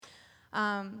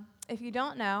If you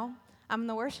don't know, I'm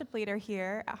the worship leader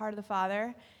here at Heart of the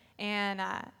Father, and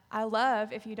I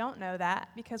love, if you don't know that,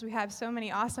 because we have so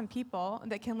many awesome people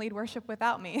that can lead worship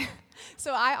without me.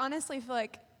 So I honestly feel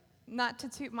like, not to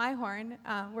toot my horn,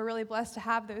 we're really blessed to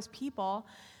have those people,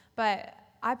 but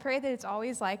I pray that it's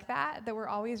always like that we're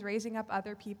always raising up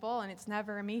other people, and it's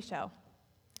never a me show.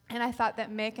 And I thought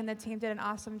that Mick and the team did an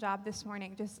awesome job this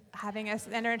morning, just having us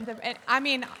enter into the,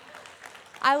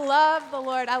 I love the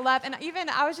Lord. And even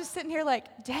I was just sitting here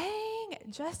like, dang,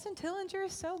 Justin Tillinger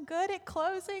is so good at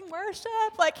closing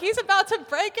worship. Like, he's about to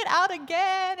break it out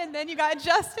again. And then you got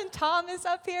Justin Thomas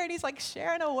up here, and he's like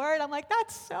sharing a word. I'm like,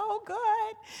 that's so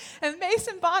good. And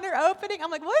Mason Bonner opening.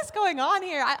 I'm like, what is going on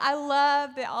here? I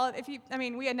love that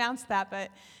we announced that, but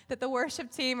that the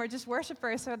worship team are just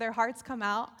worshipers, so their hearts come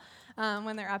out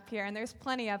when they're up here. And there's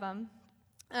plenty of them.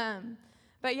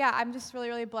 But yeah, I'm just really,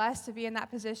 really blessed to be in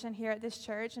that position here at this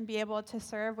church and be able to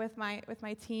serve with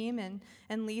my team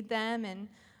and lead them. And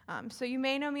so you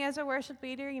may know me as a worship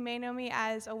leader. You may know me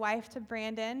as a wife to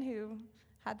Brandon, who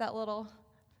had that little,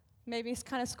 maybe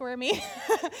kind of squirmy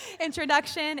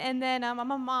introduction. And then I'm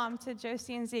a mom to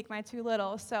Josie and Zeke, my two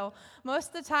littles. So most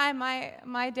of the time,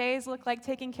 my days look like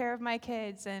taking care of my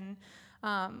kids and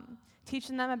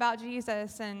teaching them about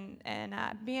Jesus and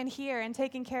being here and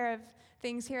taking care of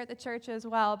things here at the church as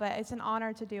well, but it's an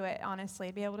honor to do it,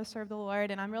 honestly, be able to serve the Lord,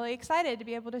 and I'm really excited to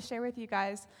be able to share with you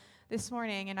guys this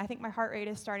morning, and I think my heart rate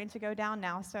is starting to go down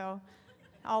now, so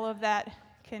all of that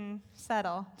can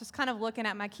settle. Just kind of looking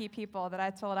at my key people that I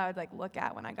told I would look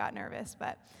at when I got nervous,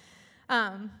 but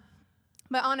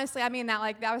honestly, I mean that,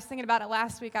 I was thinking about it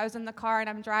last week. I was in the car,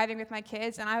 and I'm driving with my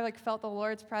kids, and I felt the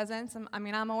Lord's presence.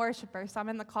 I'm a worshiper, so I'm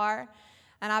in the car,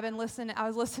 and I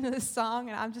was listening to this song,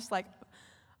 and I'm just like,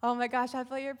 oh my gosh, I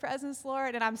feel your presence,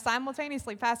 Lord. And I'm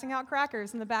simultaneously passing out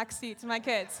crackers in the back seat to my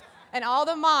kids. And all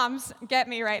the moms get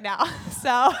me right now.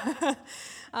 So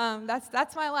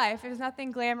that's my life. There's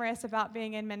nothing glamorous about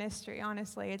being in ministry,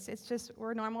 honestly. It's just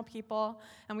we're normal people,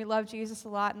 and we love Jesus a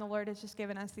lot, and the Lord has just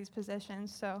given us these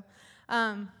positions. So,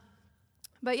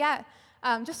 but yeah,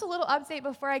 just a little update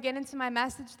before I get into my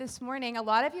message this morning. A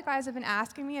lot of you guys have been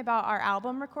asking me about our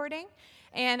album recording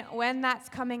and when that's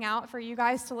coming out for you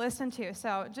guys to listen to.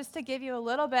 So just to give you a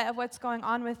little bit of what's going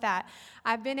on with that,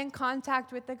 I've been in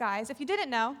contact with the guys. If you didn't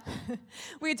know,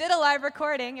 we did a live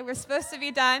recording. It was supposed to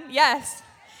be done. Yes.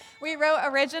 We wrote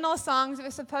original songs. It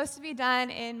was supposed to be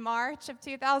done in March of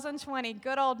 2020,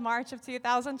 good old March of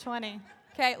 2020.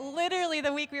 Okay, literally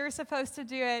the week we were supposed to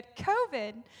do it,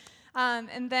 COVID.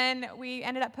 And then we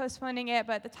ended up postponing it,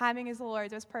 but the timing is the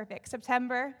Lord's. It was perfect.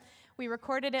 September, we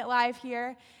recorded it live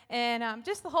here, and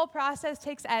just the whole process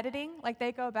takes editing.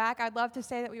 They go back. I'd love to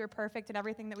say that we were perfect in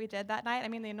everything that we did that night.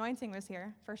 The anointing was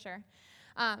here, for sure.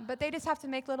 But they just have to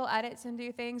make little edits and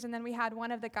do things, and then we had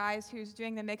one of the guys who's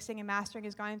doing the mixing and mastering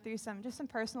is going through some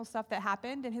personal stuff that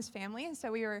happened in his family, and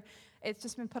so it's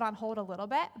just been put on hold a little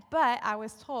bit, but I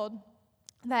was told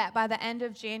that by the end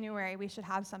of January, we should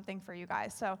have something for you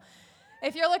guys. So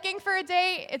if you're looking for a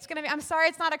date, it's going to be, I'm sorry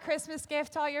it's not a Christmas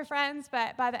gift to all your friends,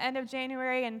 but by the end of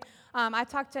January, and I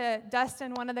talked to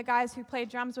Dustin, one of the guys who played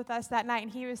drums with us that night,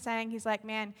 and he was saying, he's like,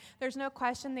 man, there's no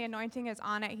question the anointing is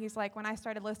on it. He's like, when I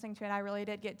started listening to it, I really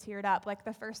did get teared up.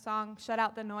 The first song, Shut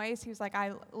Out the Noise, he was like,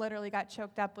 I literally got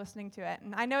choked up listening to it.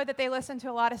 And I know that they listen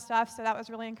to a lot of stuff, so that was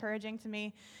really encouraging to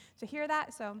me to hear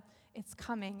that, so it's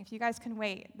coming. If you guys can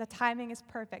wait, the timing is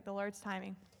perfect, the Lord's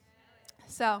timing.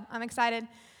 So I'm excited.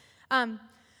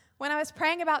 When I was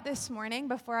praying about this morning,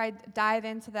 before I dive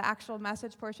into the actual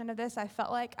message portion of this, I felt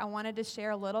like I wanted to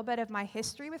share a little bit of my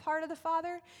history with Heart of the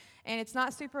Father, and it's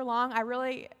not super long. I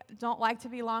really don't like to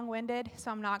be long-winded,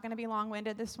 so I'm not going to be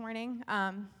long-winded this morning.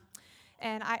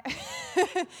 And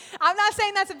I'm not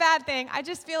saying that's a bad thing. I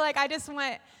just feel like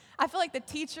I feel like the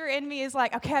teacher in me is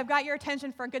like, okay, I've got your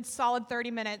attention for a good solid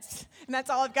 30 minutes, and that's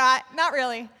all I've got. Not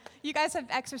really. You guys have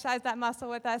exercised that muscle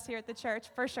with us here at the church,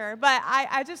 for sure. But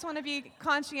I just want to be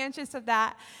conscientious of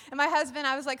that. And my husband,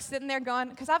 I was sitting there going,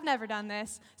 because I've never done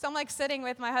this. So I'm sitting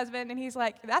with my husband, and he's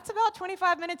like, that's about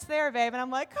 25 minutes there, babe. And I'm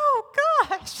like, oh,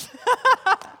 gosh.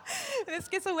 This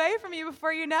gets away from you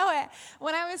before you know it.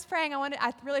 When I was praying,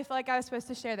 I really felt like I was supposed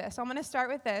to share this. So I'm going to start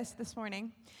with this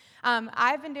morning.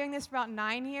 I've been doing this for about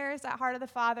 9 years at Heart of the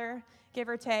Father, give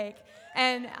or take.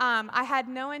 And I had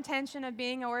no intention of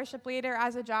being a worship leader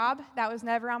as a job. That was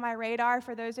never on my radar.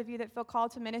 For those of you that feel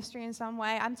called to ministry in some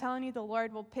way, I'm telling you, the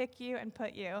Lord will pick you and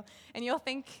put you. And you'll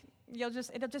think it'll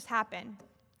just happen.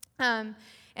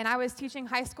 And I was teaching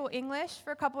high school English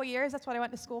for a couple of years. That's what I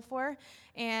went to school for.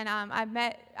 And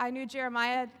I knew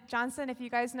Jeremiah Johnson, if you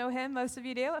guys know him. Most of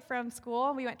you do, from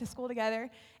school. We went to school together.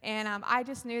 And I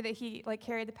just knew that he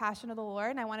carried the passion of the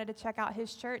Lord. And I wanted to check out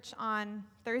his church on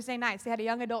Thursday nights. They had a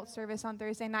young adult service on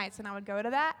Thursday nights, and I would go to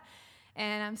that.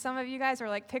 And some of you guys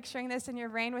are picturing this in your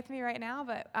brain with me right now,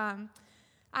 but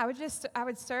I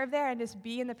would serve there and just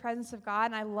be in the presence of God,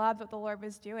 and I loved what the Lord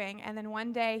was doing. And then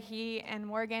one day, he and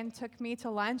Morgan took me to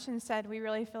lunch and said, "We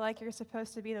really feel like you're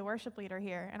supposed to be the worship leader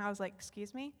here." And I was like,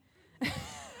 "Excuse me?"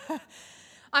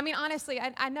 I mean, honestly,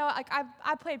 I know,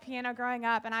 I played piano growing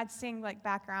up, and I'd sing,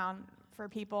 background for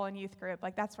people in youth group.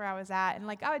 That's where I was at. And,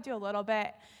 I would do a little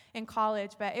bit in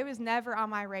college, but it was never on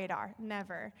my radar,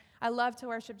 never. I love to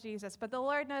worship Jesus, but the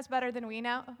Lord knows better than we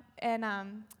know, and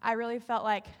I really felt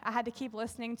like I had to keep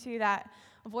listening to that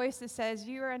voice that says,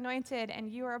 "You are anointed and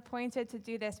you are appointed to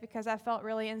do this," because I felt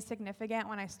really insignificant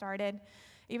when I started.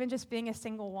 Even just being a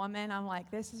single woman, I'm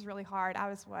like, this is really hard. I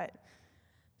was,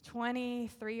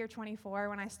 23 or 24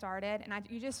 when I started, and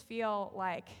you just feel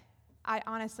like I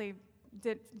honestly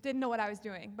didn't know what I was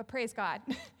doing, but praise God.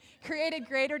 Created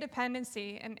greater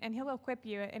dependency, and he'll equip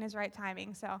you in his right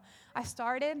timing. So I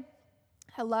started.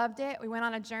 I loved it. We went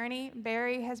on a journey.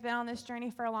 Barry has been on this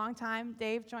journey for a long time.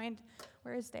 Dave joined.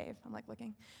 Where is Dave? I'm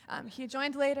looking. He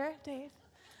joined later, Dave.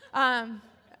 I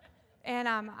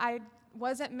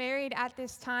wasn't married at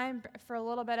this time for a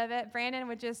little bit of it. Brandon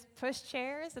would just push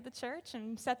chairs at the church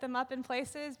and set them up in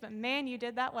places, but man, you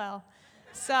did that well.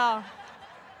 So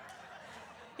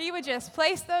he would just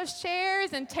place those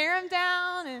chairs and tear them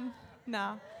down, and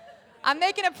no. I'm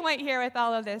making a point here with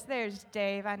all of this. There's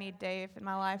Dave. I need Dave in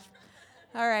my life.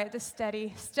 All right, the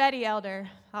steady elder.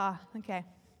 Okay.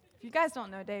 If you guys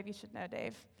don't know Dave, you should know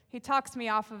Dave. He talks me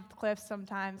off of the cliffs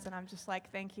sometimes, and I'm just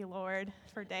like, thank you, Lord,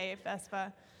 for Dave,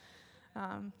 Vespa.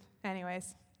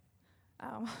 Anyways,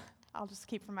 I'll just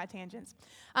keep from my tangents.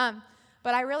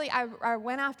 But I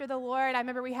went after the Lord. I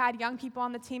remember we had young people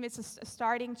on the team. It's a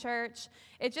starting church.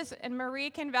 And Marie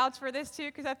can vouch for this too,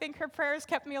 because I think her prayers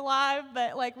kept me alive.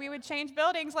 But we would change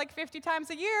buildings 50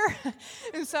 times a year.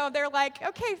 And so they're like,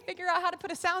 okay, figure out how to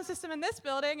put a sound system in this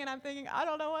building. And I'm thinking, I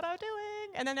don't know what I'm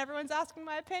doing. And then everyone's asking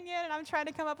my opinion, and I'm trying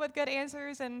to come up with good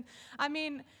answers. And I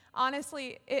mean,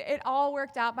 honestly, it all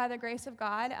worked out by the grace of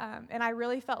God, and I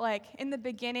really felt like in the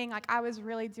beginning, I was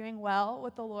really doing well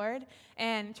with the Lord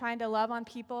and trying to love on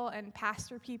people and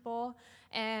pastor people,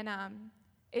 and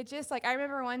it just I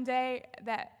remember one day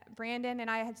that Brandon and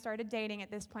I had started dating.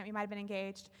 At this point, we might have been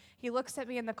engaged. He looks at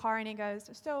me in the car and he goes,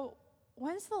 "So,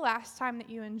 when's the last time that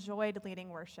you enjoyed leading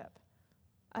worship?"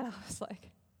 And I was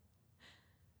like,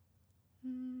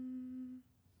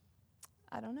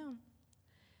 I don't know.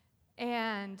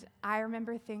 And I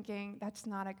remember thinking, that's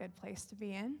not a good place to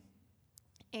be in.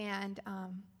 And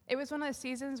it was one of those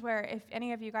seasons where if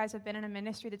any of you guys have been in a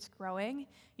ministry that's growing,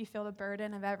 you feel the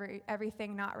burden of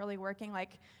everything not really working.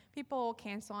 People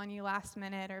cancel on you last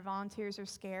minute, or volunteers are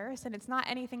scarce, and it's not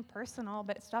anything personal,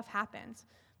 but stuff happens.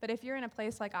 But if you're in a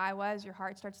place like I was, your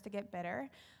heart starts to get bitter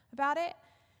about it.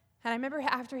 And I remember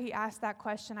after he asked that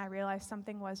question, I realized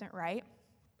something wasn't right.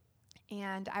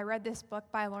 And I read this book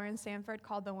by Lauren Sanford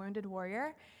called The Wounded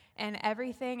Warrior, and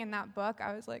everything in that book,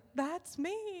 I was like, that's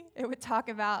me. It would talk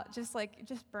about just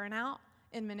burnout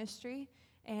in ministry,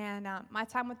 and my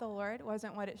time with the Lord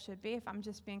wasn't what it should be, if I'm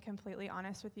just being completely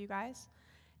honest with you guys.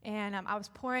 And I was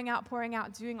pouring out,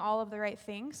 doing all of the right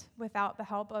things without the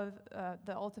help of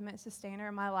the ultimate sustainer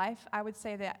in my life. I would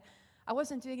say that I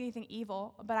wasn't doing anything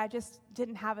evil, but I just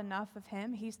didn't have enough of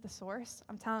him. He's the source,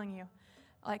 I'm telling you.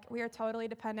 We are totally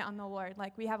dependent on the Lord.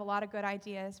 We have a lot of good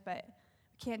ideas, but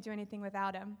we can't do anything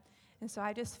without him. And so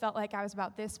I just felt like I was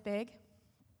about this big.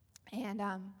 And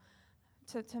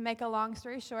to make a long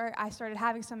story short, I started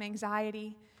having some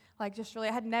anxiety. I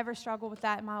had never struggled with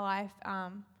that in my life.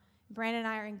 Brandon and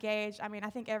I are engaged. I mean,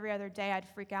 I think every other day I'd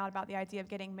freak out about the idea of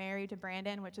getting married to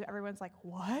Brandon, which everyone's like,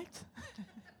 what?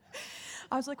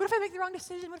 I was like, what if I make the wrong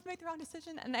decision?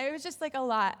 And it was just a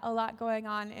lot going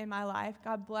on in my life.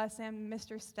 God bless him,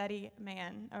 Mr. Steady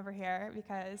Man over here,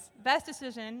 because best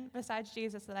decision besides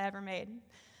Jesus that I ever made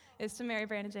is to marry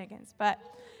Brandon Jenkins. But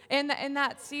in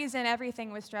that season,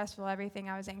 everything was stressful, everything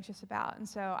I was anxious about. And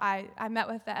so I met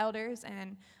with the elders,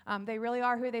 and they really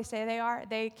are who they say they are.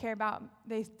 They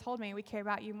told me we care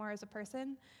about you more as a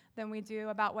person than we do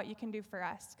about what you can do for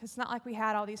us. Because it's not like we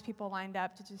had all these people lined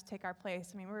up to just take our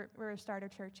place. I mean, we're a starter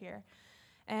church here.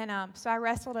 And so I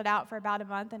wrestled it out for about a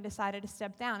month and decided to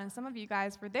step down. And some of you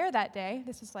guys were there that day.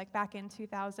 This was back in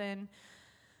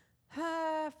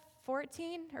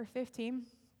 2014 or 15.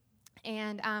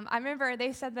 And I remember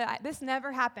they said that this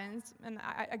never happens. And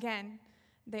again,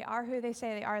 they are who they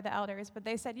say they are, the elders. But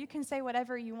they said you can say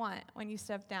whatever you want when you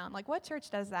step down. Like, what church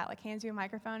does that? Like, hands you a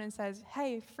microphone and says,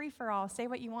 hey, free for all, say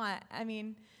what you want. I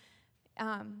mean,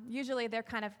 usually they're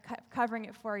kind of covering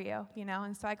it for you, you know.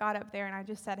 And so I got up there and I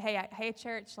just said, hey,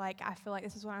 church, like, I feel like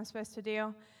this is what I'm supposed to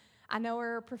do. I know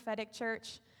we're a prophetic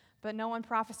church, but no one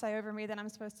prophesy over me that I'm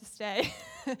supposed to stay.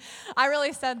 I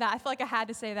really said that. I feel like I had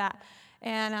to say that.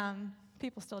 And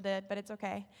people still did, but it's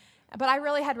okay. But I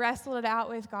really had wrestled it out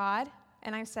with God,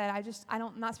 and I said,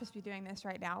 I'm not supposed to be doing this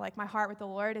right now. Like, my heart with the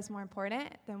Lord is more important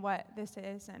than what this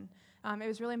is. And it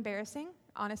was really embarrassing,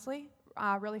 honestly,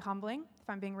 really humbling, if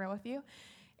I'm being real with you.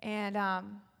 And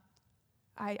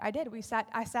I did.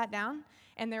 I sat down,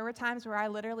 and there were times where I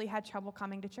literally had trouble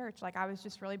coming to church. Like, I was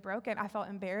just really broken. I felt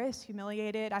embarrassed,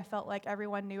 humiliated. I felt like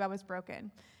everyone knew I was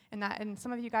broken. And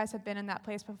some of you guys have been in that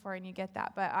place before, and you get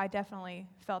that. But I definitely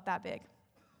felt that big.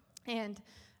 And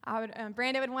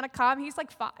Brandon would want to come. He's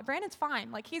like, Brandon's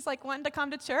fine. Like, he's like wanting to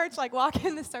come to church, like walk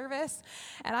in the service.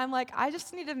 And I'm like, I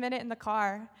just need a minute in the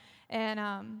car. And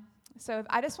so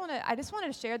I just wanted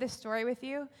to share this story with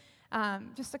you,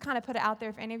 just to kind of put it out there.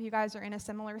 If any of you guys are in a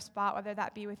similar spot, whether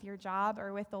that be with your job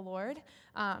or with the Lord,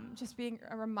 just being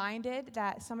reminded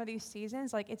that some of these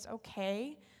seasons, like, it's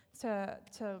okay to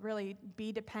really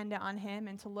be dependent on Him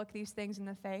and to look these things in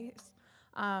the face.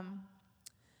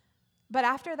 But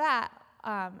after that,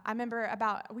 I remember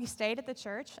we stayed at the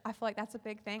church. I feel like that's a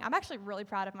big thing. I'm actually really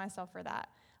proud of myself for that.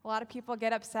 A lot of people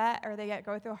get upset, or they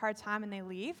go through a hard time and they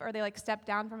leave, or they like step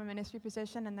down from a ministry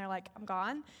position and they're like, I'm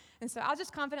gone. And so I'll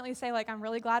just confidently say, like, I'm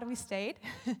really glad we stayed.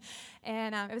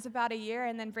 And it was about a year,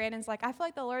 and then Brandon's like, I feel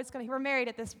like the Lord's we're married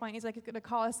at this point. He's like, he's going to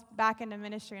call us back into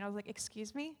ministry. And I was like,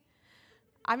 excuse me?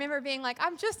 I remember being like,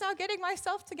 I'm just now getting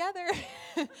myself together.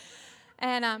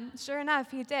 And sure enough,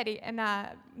 he did.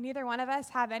 Neither one of us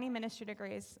have any ministry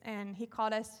degrees. And he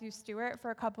called us to steward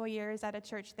for a couple of years at a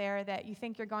church there that you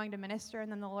think you're going to minister,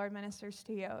 and then the Lord ministers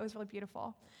to you. It was really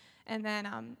beautiful. And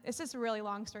then it's just a really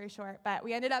long story short. But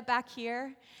we ended up back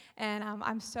here, and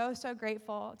I'm so, so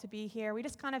grateful to be here. We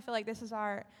just kind of feel like this is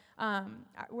our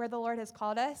where the Lord has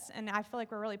called us, and I feel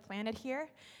like we're really planted here.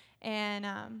 And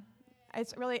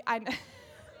it's really...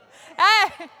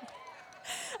 Hey!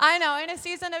 I know, in a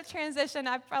season of transition,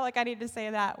 I felt like I need to say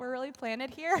that. We're really planted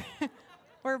here.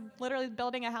 We're literally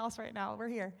building a house right now. We're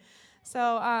here.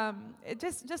 So it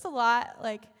just a lot.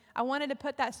 Like, I wanted to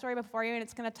put that story before you, and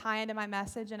it's going to tie into my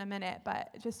message in a minute, but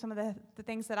just some of the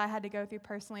things that I had to go through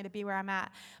personally to be where I'm at.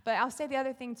 But I'll say the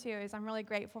other thing, too, is I'm really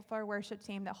grateful for a worship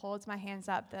team that holds my hands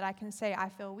up, that I can say I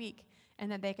feel weak, and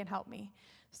that they can help me.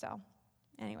 So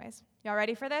anyways, y'all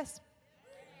ready for this?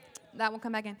 That will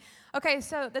come back in. Okay,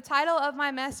 so the title of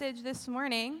my message this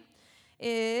morning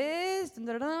is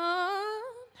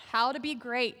How to Be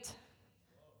Great.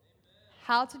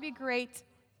 How to be great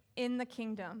in the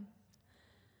kingdom.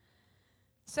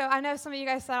 So I know some of you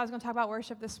guys thought I was going to talk about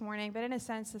worship this morning, but in a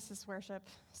sense, this is worship.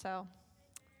 So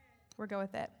we'll go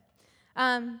with it.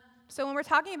 So when we're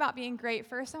talking about being great,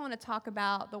 first I want to talk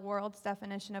about the world's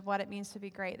definition of what it means to be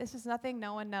great. This is nothing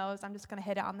no one knows. I'm just going to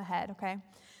hit it on the head, okay?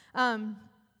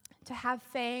 To have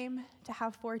fame, to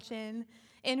have fortune,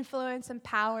 influence and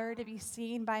power, to be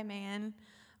seen by man,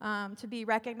 to be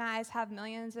recognized, have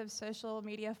millions of social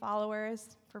media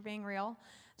followers, for being real.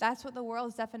 That's what the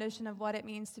world's definition of what it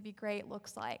means to be great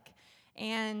looks like.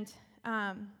 And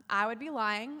I would be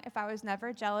lying if I was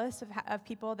never jealous of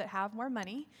people that have more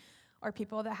money or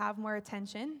people that have more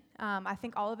attention. I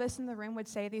think all of us in the room would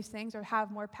say these things, or have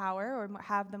more power, or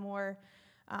have the more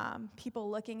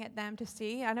people looking at them to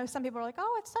see. I know some people are like,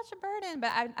 oh, it's such a burden,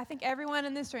 but I think everyone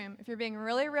in this room, if you're being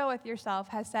really real with yourself,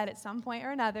 has said at some point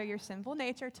or another, your sinful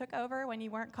nature took over when you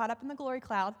weren't caught up in the glory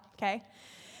cloud, okay?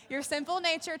 Your sinful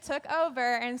nature took over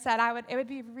and said, it would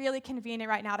be really convenient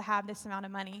right now to have this amount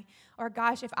of money. Or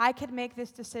gosh, if I could make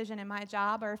this decision in my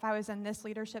job, or if I was in this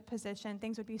leadership position,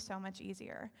 things would be so much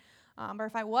easier. Or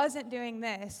if I wasn't doing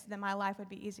this, then my life would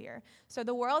be easier. So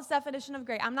the world's definition of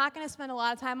great, I'm not going to spend a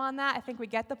lot of time on that. I think we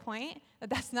get the point that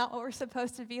that's not what we're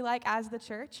supposed to be like as the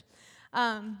church.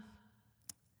 Okay,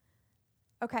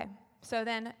 so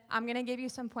then I'm going to give you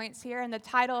some points here, and the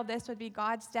title of this would be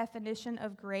God's definition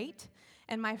of great.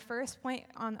 And my first point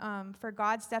for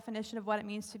God's definition of what it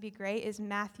means to be great is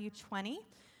Matthew 20.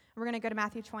 We're going to go to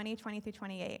Matthew 20, 20 through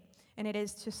 28, and it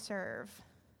is to serve.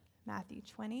 Matthew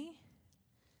 20.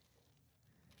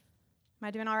 Am I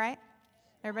doing all right?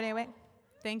 Everybody awake?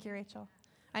 Thank you, Rachel.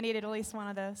 I needed at least one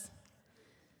of those.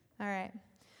 All right.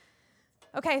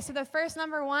 Okay, so the first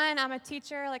number one, I'm a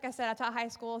teacher. Like I said, I taught high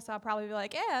school, so I'll probably be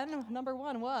like, number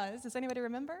one was, does anybody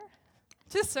remember?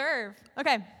 To serve.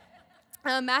 Okay.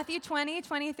 Matthew 20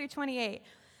 through 28.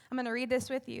 I'm going to read this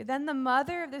with you. Then the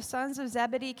mother of the sons of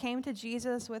Zebedee came to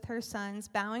Jesus with her sons,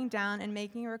 bowing down and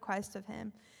making a request of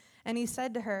him. And he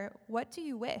said to her, "What do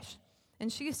you wish?"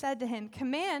 And she said to him,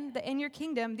 "Command that in your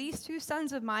kingdom these two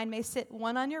sons of mine may sit,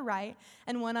 one on your right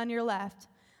and one on your left."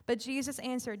 But Jesus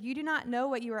answered, "You do not know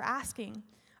what you are asking.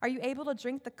 Are you able to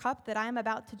drink the cup that I am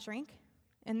about to drink?"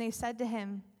 And they said to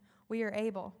him, "We are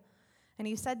able." And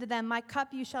he said to them, "My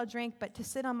cup you shall drink, but to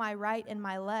sit on my right and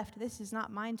my left, this is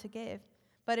not mine to give,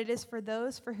 but it is for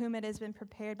those for whom it has been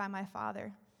prepared by my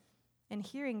Father." And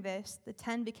hearing this, the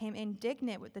 10 became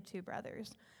indignant with the two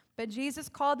brothers. But Jesus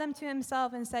called them to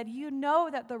himself and said, "You know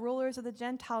that the rulers of the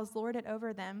Gentiles lord it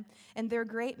over them, and their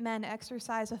great men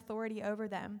exercise authority over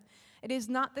them. It is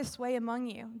not this way among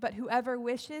you, but whoever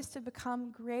wishes to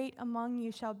become great among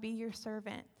you shall be your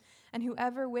servant, and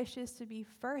whoever wishes to be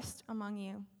first among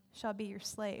you shall be your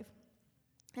slave.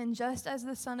 And just as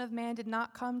the Son of Man did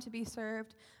not come to be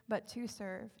served, but to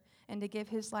serve, and to give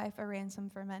his life a ransom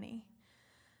for many."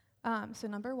 So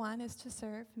number one is to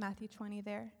serve, Matthew 20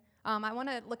 there. I want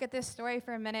to look at this story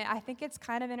for a minute. I think it's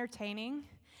kind of entertaining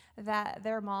that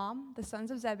their mom, the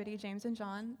sons of Zebedee, James and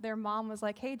John, their mom was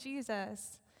like, "Hey,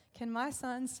 Jesus, can my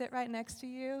son sit right next to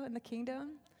you in the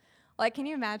kingdom?" Like, can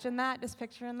you imagine that? Just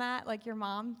picturing that. Like, your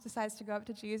mom decides to go up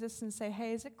to Jesus and say,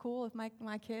 "Hey, is it cool if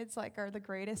my kids, like, are the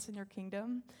greatest in your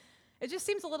kingdom?" It just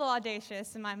seems a little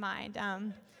audacious in my mind.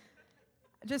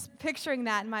 Just picturing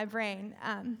that in my brain.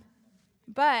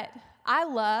 But I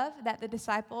love that the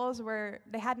disciples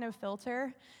they had no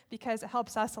filter, because it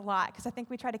helps us a lot. Because I think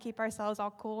we try to keep ourselves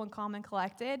all cool and calm and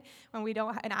collected when we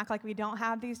don't, and act like we don't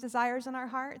have these desires in our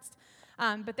hearts.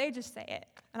 But they just say it.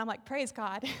 And I'm like, praise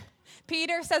God.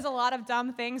 Peter says a lot of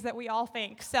dumb things that we all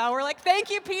think. So we're like, thank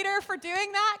you, Peter, for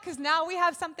doing that, because now we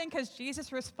have something, because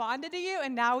Jesus responded to you,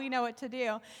 and now we know what to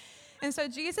do. And so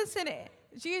Jesus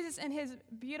in his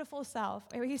beautiful self,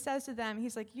 he says to them,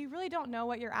 he's like, "You really don't know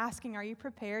what you're asking. Are you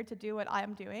prepared to do what I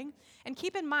am doing?" And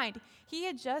keep in mind, he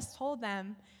had just told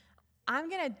them, "I'm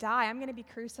going to die. I'm going to be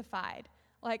crucified.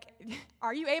 Like,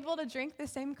 are you able to drink the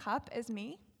same cup as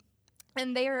me?"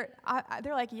 And they're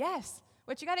like, "Yes."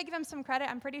 Which you got to give him some credit.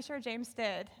 I'm pretty sure James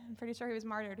did. I'm pretty sure he was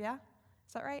martyred, yeah?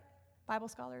 Is that right? Bible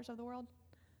scholars of the world?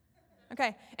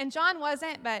 Okay. And John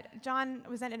wasn't, but John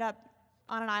ended up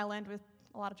on an island with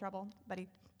a lot of trouble, but he,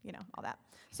 all that.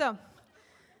 So,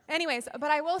 anyways,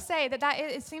 but I will say that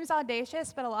it seems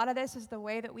audacious, but a lot of this is the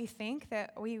way that we think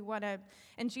that we want to,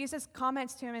 and Jesus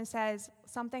comments to him and says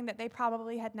something that they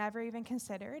probably had never even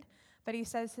considered, but he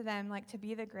says to them, like, to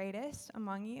be the greatest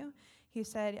among you, he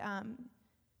said,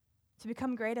 to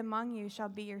become great among you shall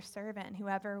be your servant.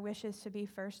 Whoever wishes to be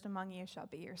first among you shall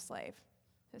be your slave.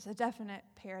 It's a definite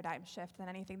paradigm shift than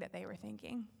anything that they were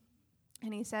thinking.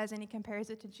 And he says, and he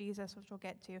compares it to Jesus, which we'll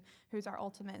get to, who's our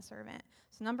ultimate servant.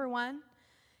 So number one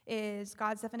is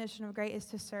God's definition of great is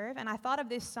to serve. And I thought of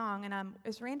this song, and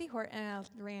it's Randy Horton.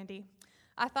 Randy,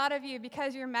 I thought of you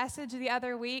because your message the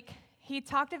other week, he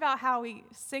talked about how we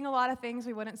sing a lot of things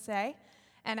we wouldn't say.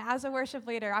 And as a worship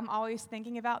leader, I'm always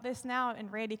thinking about this now,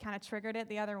 and Randy kind of triggered it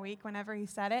the other week whenever he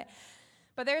said it.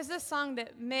 But there's this song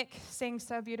that Mick sings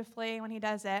so beautifully when he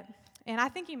does it, and I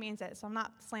think he means it, so I'm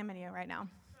not slamming you right now.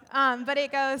 But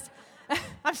it goes,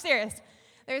 I'm serious.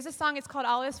 There's a song, it's called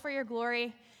 "All Is For Your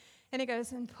Glory," and it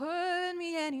goes, "And put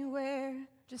me anywhere,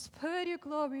 just put your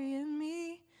glory in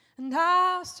me, and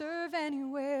I'll serve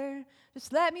anywhere,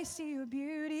 just let me see your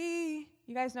beauty."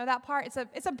 You guys know that part?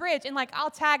 It's a bridge, and like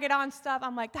I'll tag it on stuff.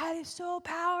 I'm like, that is so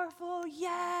powerful.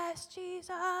 Yes,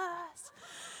 Jesus.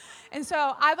 And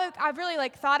so I've really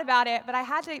thought about it, but I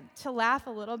had to laugh a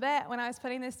little bit when I was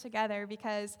putting this together,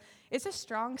 because it's a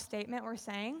strong statement we're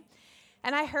saying.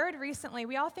 And I heard recently,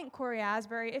 we all think Corey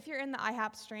Asbury. If you're in the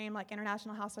IHAP stream, like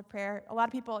International House of Prayer, a lot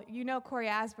of people, Corey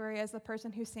Asbury as the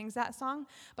person who sings that song.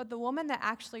 But the woman that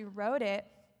actually wrote it,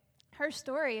 her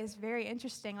story is very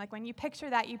interesting. Like, when you picture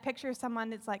that, you picture someone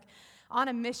that's like on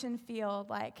a mission field,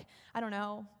 like, I don't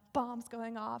know, bombs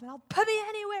going off, and "I'll put me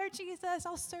anywhere, Jesus,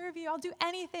 I'll serve you, I'll do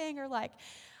anything," or like,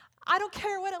 "I don't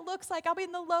care what it looks like, I'll be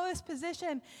in the lowest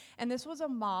position." And this was a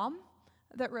mom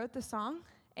that wrote the song,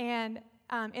 and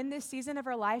in this season of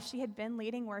her life, she had been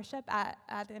leading worship at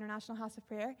the International House of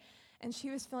Prayer, and she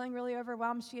was feeling really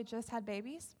overwhelmed. She had just had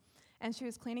babies, and she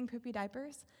was cleaning poopy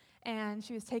diapers, and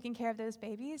she was taking care of those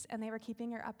babies, and they were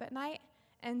keeping her up at night.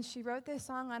 And she wrote this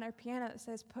song on her piano that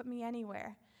says, "Put me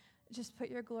anywhere, just put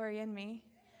your glory in me,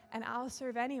 and I'll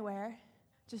serve anywhere,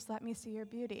 just let me see your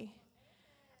beauty."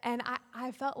 And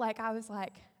I felt like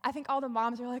I think all the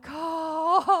moms were like,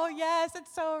 "Oh, yes,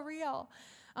 it's so real."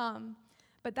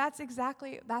 But that's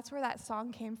where that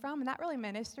song came from. And that really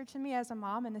ministered to me as a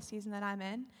mom in the season that I'm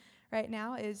in right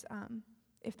now is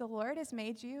if the Lord has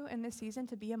made you in this season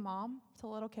to be a mom to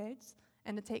little kids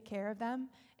and to take care of them,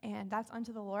 and that's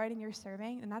unto the Lord and you're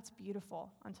serving, and that's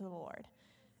beautiful unto the Lord.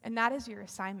 And that is your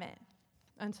assignment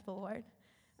unto the Lord.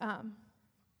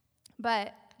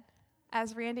 But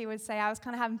as Randy would say, I was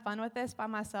kind of having fun with this by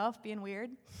myself, being weird.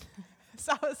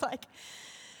 So I was like,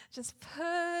 just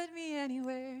put me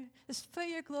anywhere. Just put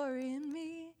your glory in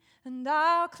me, and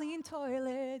I'll clean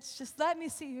toilets. Just let me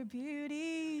see your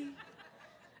beauty.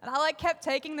 And I kept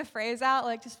taking the phrase out,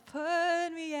 just put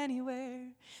me anywhere.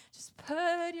 Just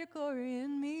put your glory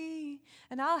in me,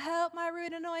 and I'll help my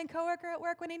rude, annoying coworker at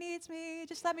work when he needs me.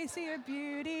 Just let me see your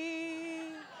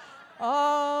beauty.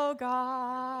 Oh,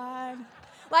 God.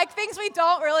 Things we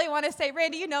don't really want to say.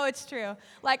 Randy, you know it's true.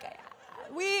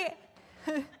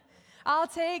 I'll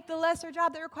take the lesser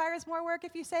job that requires more work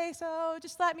if you say so.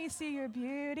 Just let me see your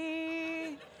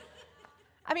beauty.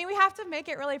 I mean, we have to make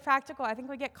it really practical. I think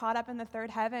we get caught up in the third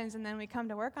heavens, and then we come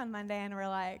to work on Monday, and we're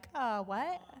like,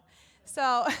 what?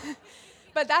 So,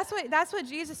 but that's what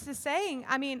Jesus is saying.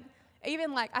 I mean,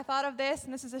 even I thought of this,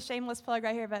 and this is a shameless plug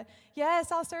right here, but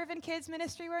yes, I'll serve in kids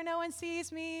ministry where no one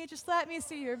sees me. Just let me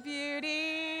see your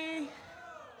beauty.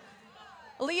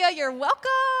 Leah, you're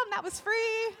welcome. That was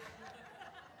free.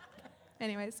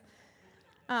 Anyways,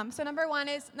 so number one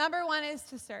is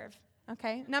to serve.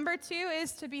 Okay. Number 2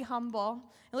 is to be humble.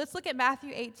 And let's look at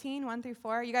Matthew 18, 1 through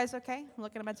 4. You guys okay? I'm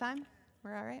looking at my time.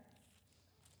 We're all right?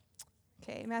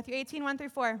 Okay, Matthew 18, 1 through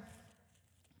 4.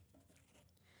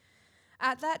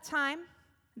 At that time,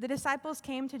 the disciples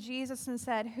came to Jesus and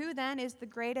said, "Who then is the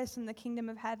greatest in the kingdom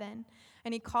of heaven?"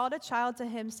 And he called a child to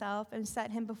himself and set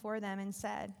him before them and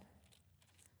said,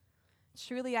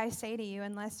 "Truly I say to you,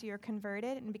 unless you are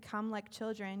converted and become like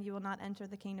children, you will not enter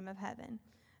the kingdom of heaven.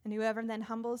 And whoever then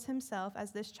humbles himself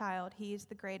as this child, he is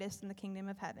the greatest in the kingdom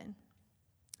of heaven."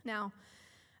 Now,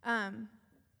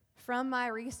 from my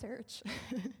research,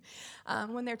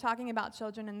 when they're talking about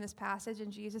children in this passage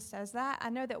and Jesus says that,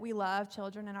 I know that we love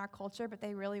children in our culture, but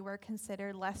they really were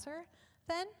considered lesser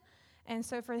than. And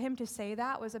so for him to say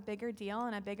that was a bigger deal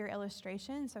and a bigger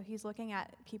illustration. So he's looking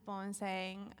at people and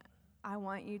saying, I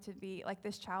want you to be,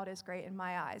 this child is great in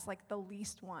my eyes. The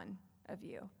least one of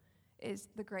you is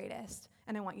the greatest.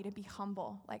 And I want you to be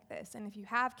humble like this. And if you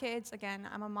have kids, again,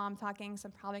 I'm a mom talking, so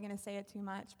I'm probably going to say it too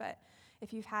much, but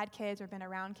if you've had kids or been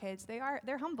around kids,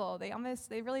 they're humble. They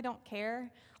really don't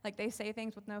care. They say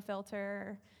things with no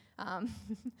filter.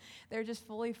 They're just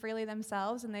freely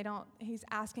themselves, and he's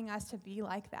asking us to be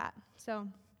like that. So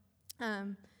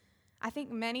I think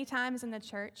many times in the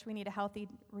church, we need a healthy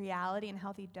reality and a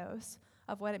healthy dose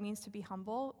of what it means to be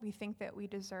humble. We think that we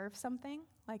deserve something.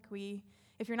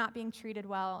 If you're not being treated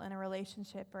well in a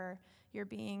relationship, or you're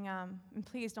being, and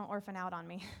please don't orphan out on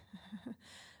me.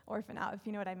 Orphan out, if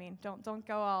you know what I mean. Don't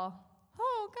go all,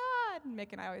 oh God.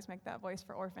 Mick and I always make that voice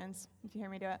for orphans, if you hear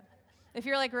me do it. If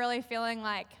you're really feeling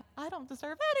I don't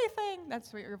deserve anything,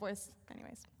 that's what your voice,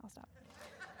 anyways, I'll stop.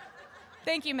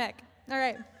 Thank you, Mick. All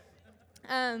right.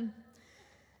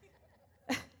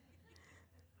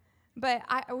 But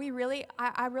I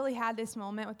really had this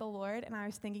moment with the Lord, and I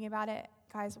was thinking about it.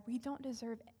 Guys, we don't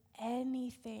deserve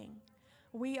anything.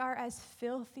 We are as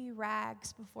filthy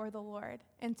rags before the Lord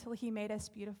until he made us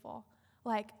beautiful.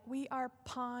 We are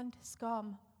pond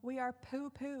scum. We are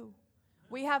poo-poo.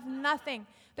 We have nothing.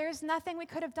 There's nothing we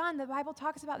could have done. The Bible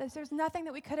talks about this. There's nothing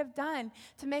that we could have done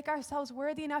to make ourselves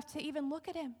worthy enough to even look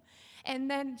at him. And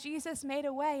then Jesus made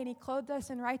a way, and he clothed us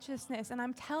in righteousness. And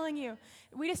I'm telling you,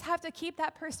 we just have to keep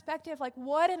that perspective.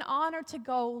 What an honor to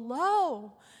go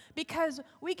low, because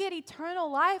we get eternal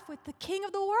life with the King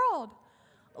of the world.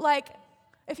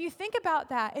 If you think about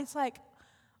that, it's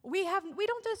we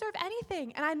don't deserve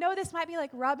anything. And I know this might be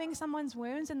rubbing someone's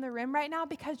wounds in the room right now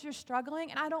because you're struggling,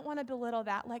 and I don't want to belittle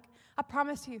that. I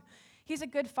promise you, he's a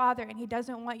good father, and he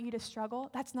doesn't want you to struggle.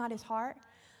 That's not his heart.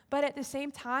 But at the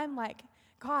same time,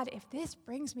 God, if this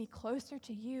brings me closer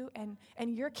to you and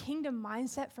your kingdom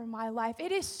mindset for my life,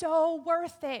 it is so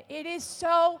worth it. It is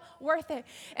so worth it.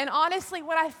 And honestly,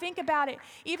 when I think about it,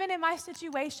 even in my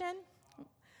situation,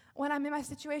 when I'm in my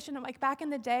situation, back in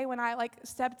the day when I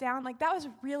stepped down, that was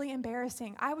really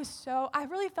embarrassing. I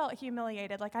really felt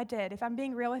humiliated, I did, if I'm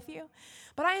being real with you.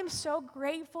 But I am so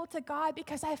grateful to God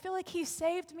because I feel he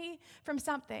saved me from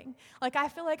something. I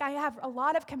feel I have a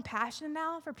lot of compassion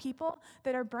now for people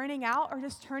that are burning out or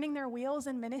just turning their wheels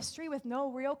in ministry with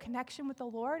no real connection with the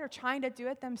Lord or trying to do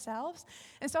it themselves.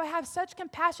 And so I have such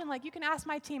compassion. You can ask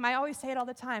my team. I always say it all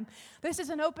the time. This is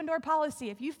an open door policy.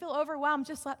 If you feel overwhelmed,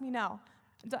 just let me know.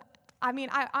 I mean,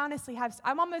 I honestly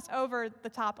I'm almost over the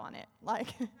top on it.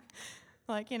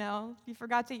 You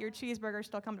forgot to eat your cheeseburger,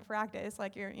 still come to practice.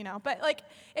 But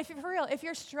if you're for real, if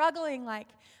you're struggling,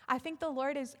 I think the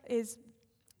Lord is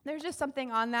there's just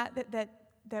something on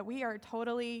that we are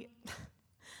totally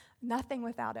nothing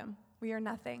without him. We are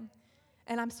nothing.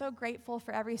 And I'm so grateful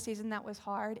for every season that was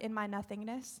hard in my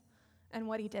nothingness and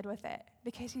what he did with it,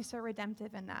 because he's so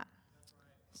redemptive in that.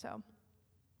 So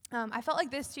I felt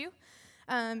like this too.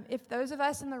 If those of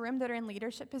us in the room that are in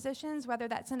leadership positions, whether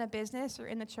that's in a business or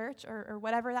in the church or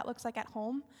whatever that looks like at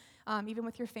home, even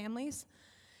with your families,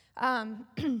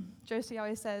 Josie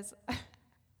always says,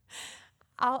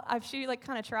 if she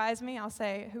kind of tries me, I'll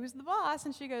say, "Who's the boss?"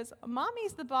 And she goes,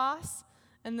 "Mommy's the boss."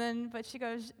 But she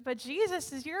goes, "But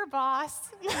Jesus is your boss."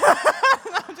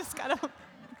 I'm just kind of,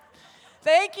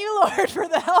 thank you, Lord, for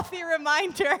the healthy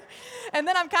reminder. And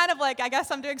then I'm kind of I guess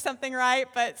I'm doing something right,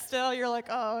 but still you're like,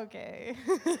 oh, okay.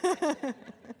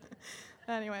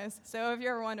 Anyways, so if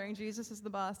you're ever wondering, Jesus is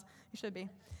the boss. You should be.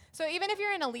 So even if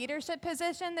you're in a leadership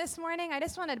position this morning, I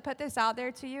just wanted to put this out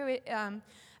there to you.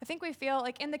 I think we feel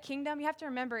in the kingdom, you have to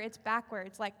remember it's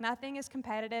backwards. Nothing is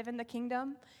competitive in the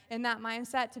kingdom. In that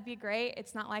mindset to be great,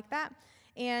 it's not like that.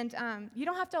 And you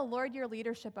don't have to lord your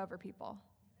leadership over people.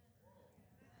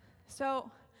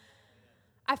 So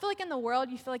I feel in the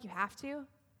world, you feel you have to.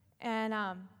 And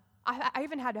I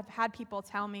even had people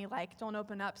tell me, don't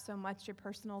open up so much your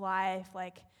personal life.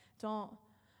 Don't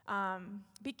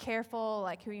be careful,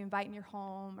 who you invite in your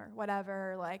home or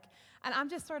whatever. And I'm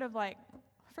just sort of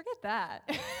forget that.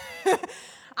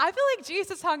 I feel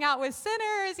Jesus hung out with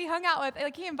sinners. He hung out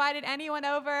with, he invited anyone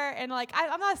over. And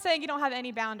I'm not saying you don't have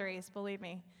any boundaries, believe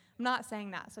me. I'm not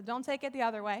saying that. So don't take it the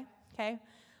other way, okay?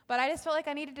 But I just felt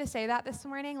I needed to say that this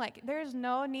morning. There's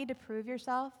no need to prove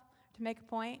yourself to make a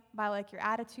point by your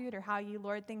attitude or how you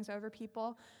lord things over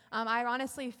people. I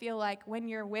honestly feel when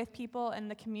you're with people in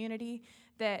the community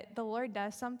that the Lord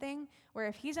does something where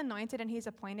if he's anointed and he's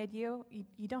appointed you,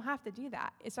 you don't have to do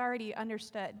that. It's already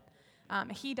understood.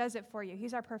 He does it for you.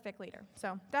 He's our perfect leader.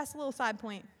 So that's a little side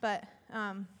point. But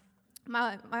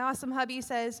my awesome hubby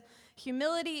says,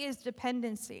 humility is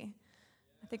dependency.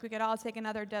 I think we could all take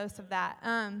another dose of that.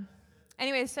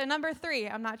 Anyway, so number 3,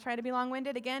 I'm not trying to be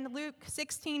long-winded. Again, Luke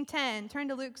 16:10. Turn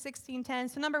to Luke 16:10.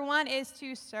 So number 1 is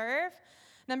to serve.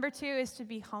 Number 2 is to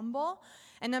be humble.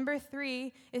 And number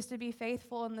 3 is to be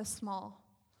faithful in the small.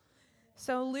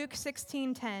 So Luke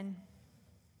 16:10.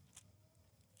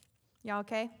 Y'all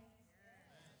okay?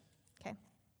 Okay.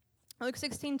 Luke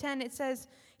 16:10, it says,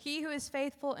 "He who is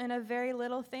faithful in a very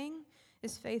little thing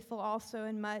is faithful also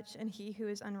in much, and he who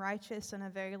is unrighteous in a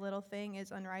very little thing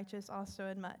is unrighteous also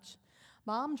in much."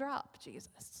 Bomb drop,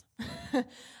 Jesus.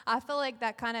 I feel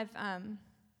that kind of,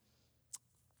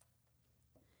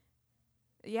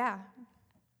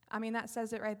 that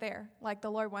says it right there. The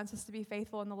Lord wants us to be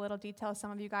faithful in the little details. Some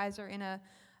of you guys are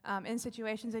in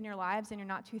situations in your lives and you're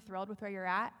not too thrilled with where you're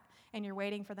at and you're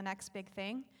waiting for the next big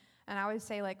thing. And I would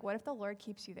say, what if the Lord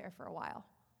keeps you there for a while?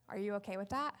 Are you okay with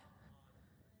that?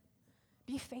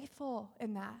 Be faithful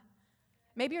in that.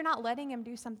 Maybe you're not letting him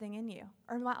do something in you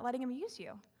or not letting him use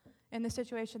you in the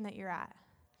situation that you're at.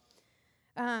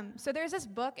 So there's this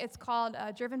book. It's called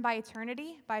Driven by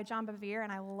Eternity by John Bevere,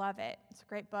 and I love it. It's a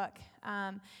great book.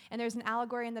 And there's an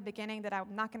allegory in the beginning that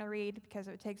I'm not going to read because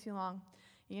it would take too long.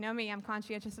 You know me, I'm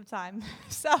conscientious of time.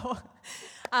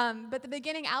 But the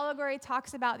beginning allegory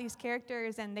talks about these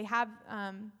characters, and they have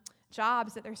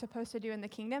jobs that they're supposed to do in the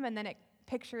kingdom, and then it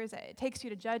takes you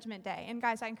to Judgment Day. And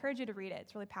guys, I encourage you to read it.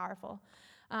 It's really powerful.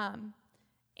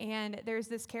 And there's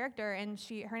this character, and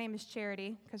her name is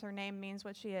Charity, because her name means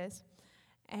what she is.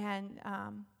 And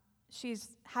she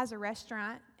has a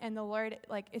restaurant, and the Lord,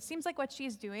 it seems like what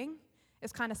she's doing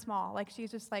is kind of small.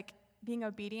 She's just being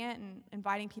obedient and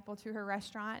inviting people to her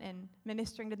restaurant and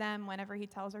ministering to them whenever he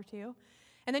tells her to.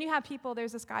 And then you have people,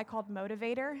 there's this guy called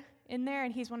Motivator in there,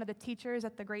 and he's one of the teachers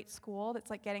at the great school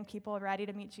that's getting people ready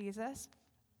to meet Jesus.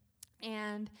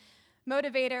 And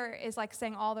Motivator is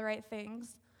saying all the right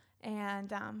things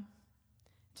and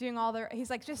doing he's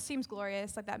just seems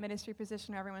glorious, that ministry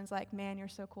position where everyone's man, you're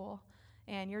so cool.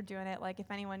 And you're doing it.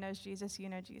 If anyone knows Jesus, you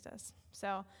know Jesus.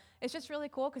 So it's just really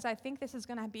cool because I think this is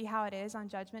going to be how it is on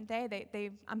Judgment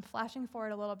Day. I'm flashing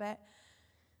forward a little bit.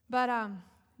 But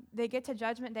they get to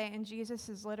Judgment Day, and Jesus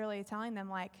is literally telling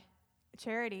them,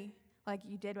 Charity,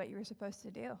 you did what you were supposed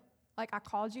to do. I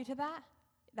called you to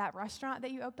that restaurant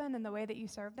that you opened and the way that you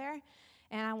served there,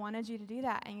 and I wanted you to do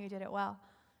that, and you did it well.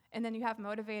 And then you have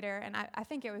Motivator, and I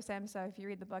think it was him, so if you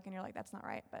read the book and you're that's not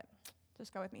right, but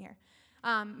just go with me here.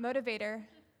 Motivator,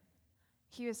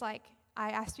 he was I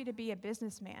asked you to be a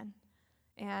businessman,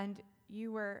 and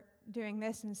you were doing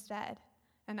this instead.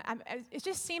 And it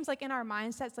just seems like in our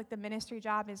mindsets, like the ministry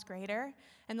job is greater.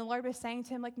 And the Lord was saying to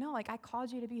him, like, no, like I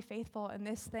called you to be faithful in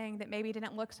this thing that maybe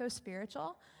didn't look so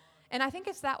spiritual. And I think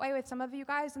it's that way with some of you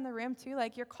guys in the room too.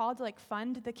 Like you're called to like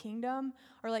fund the kingdom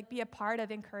or like be a part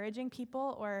of encouraging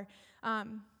people or,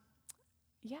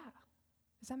 yeah.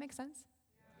 Does that make sense?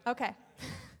 Okay.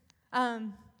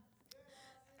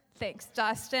 Thanks,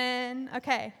 Justin.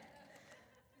 Okay.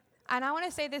 And I want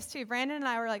to say this too. Brandon and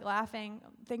I were like laughing,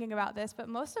 thinking about this, but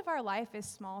most of our life is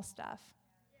small stuff.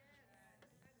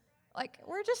 Like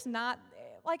we're just not,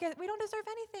 like we don't deserve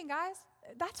anything, guys.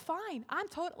 That's fine.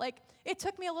 Like it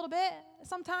took me a little bit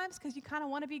sometimes because you kind of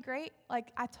want to be great. Like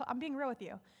I'm being real with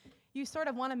you. You sort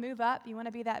of want to move up. You want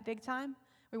to be that big time.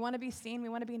 We want to be seen. We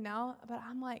want to be known. But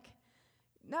I'm like,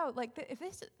 no, like if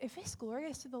it's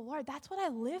glorious to the Lord, that's what I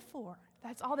live for.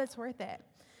 That's all that's worth it.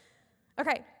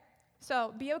 Okay.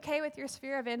 So be okay with your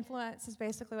sphere of influence is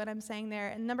basically what I'm saying there.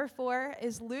 And number 4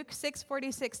 is Luke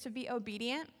 6:46, to be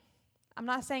obedient. I'm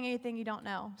not saying anything you don't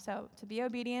know. So to be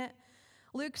obedient.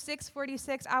 Luke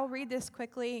 6:46, I'll read this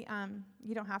quickly.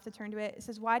 You don't have to turn to it. It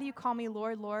says, why do you call me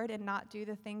Lord, Lord, and not do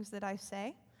the things that I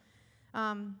say?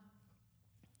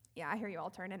 Yeah, I hear you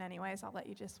all turn it anyways.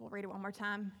 We'll read it one more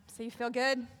time so you feel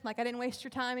good, like I didn't waste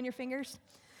your time and your fingers.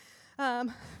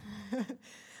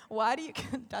 Why do you,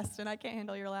 Dustin, I can't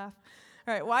handle your laugh.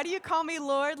 All right, why do you call me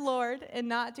Lord, Lord, and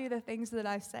not do the things that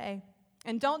I say?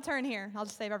 And don't turn here. I'll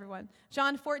just save everyone.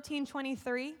 John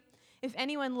 14:23, if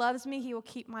anyone loves me, he will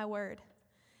keep my word.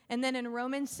 And then in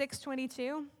Romans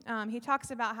 6:22, he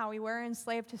talks about how we were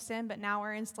enslaved to sin, but now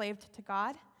we're enslaved to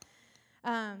God.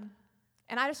 And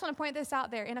I just want to point this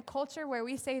out there. In a culture where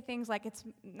we say things like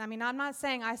I'm not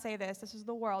saying I say this. This is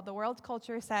the world. The world's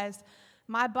culture says,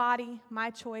 my body, my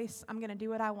choice, I'm going to do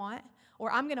what I want,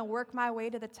 or I'm going to work my way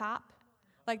to the top.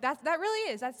 Like that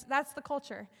really is. That's the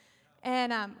culture.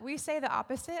 And we say the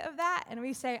opposite of that, and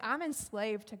we say, I'm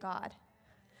enslaved to God.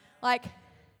 Like,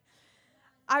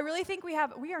 I really think we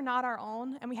are not our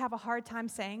own, and we have a hard time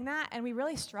saying that, and we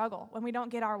really struggle when we don't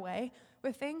get our way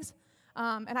with things.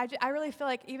 And I really feel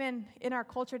like even in our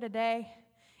culture today,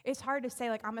 it's hard to say,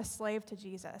 like, I'm a slave to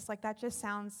Jesus. Like, that just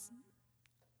sounds,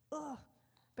 ugh.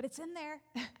 But it's in there.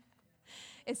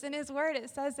 It's in his word. It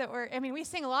says that we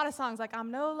sing a lot of songs like,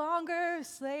 I'm no longer a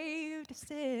slave to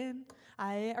sin,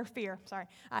 or fear, sorry.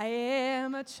 I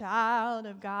am a child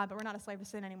of God, but we're not a slave to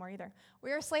sin anymore either.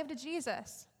 We're a slave to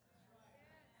Jesus.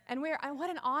 And what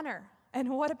an honor and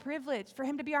what a privilege for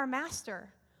him to be our master.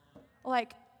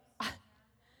 Like,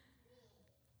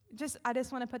 I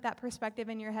just want to put that perspective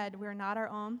in your head. We're not our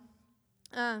own.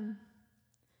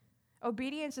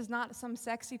 Obedience is not some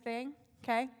sexy thing,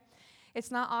 okay?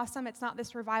 It's not awesome. It's not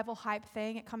this revival hype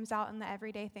thing. It comes out in the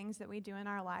everyday things that we do in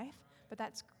our life. But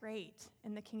that's great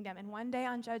in the kingdom. And one day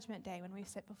on Judgment Day, when we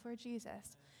sit before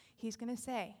Jesus, he's going to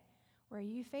say, were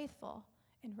you faithful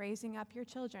in raising up your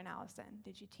children, Allison?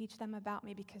 Did you teach them about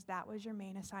me? Because that was your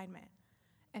main assignment.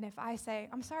 And if I say,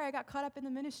 I'm sorry, I got caught up in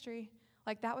the ministry,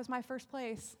 like that was my first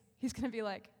place, he's going to be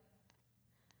like,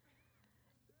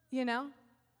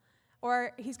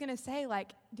 Or he's going to say,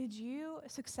 like, did you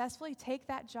successfully take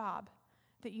that job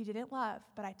that you didn't love,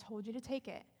 but I told you to take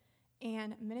it,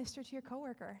 and minister to your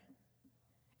coworker?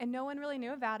 And no one really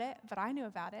knew about it, but I knew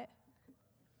about it.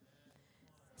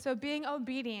 So being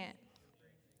obedient.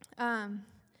 And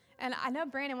I know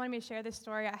Brandon wanted me to share this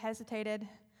story. I hesitated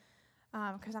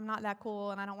because I'm not that cool,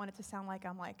 and I don't want it to sound like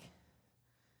I'm, like,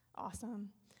 awesome.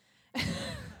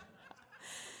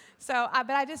 But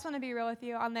I just want to be real with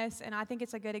you on this, and I think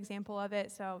it's a good example of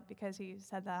it. So because he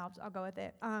said that, I'll go with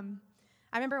it.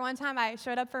 I remember one time I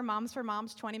showed up for Moms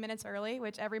 20 minutes early,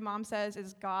 which every mom says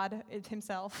is God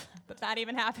himself, but that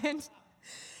even happened.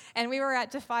 And we were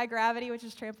at Defy Gravity, which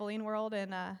is Trampoline World,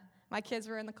 and my kids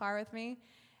were in the car with me.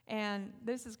 And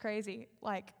this is crazy.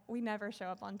 Like, we never show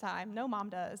up on time. No mom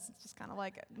does. It's just kind of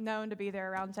like known to be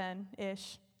there around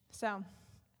 10-ish. So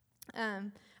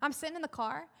I'm sitting in the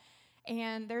car,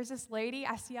 and there's this lady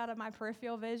I see out of my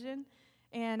peripheral vision,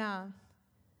 and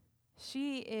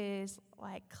she is,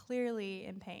 like, clearly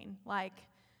in pain. Like,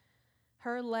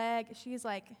 her leg, she's,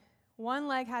 like, one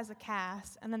leg has a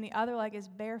cast, and then the other leg is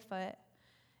barefoot,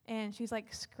 and she's,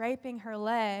 like, scraping her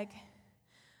leg,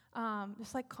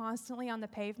 just, like, constantly on the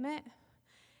pavement.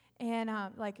 And,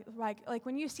 like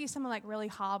when you see someone, like, really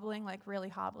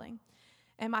hobbling.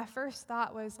 And my first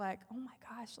thought was, like, oh, my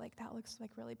gosh, like, that looks, like,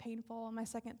 really painful. And my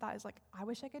second thought is, like, I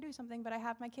wish I could do something, but I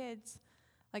have my kids.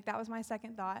 Like, that was my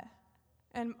second thought.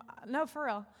 And no, for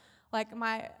real. Like,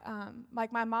 my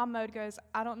mom mode goes,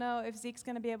 I don't know if Zeke's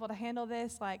going to be able to handle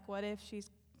this. Like, what if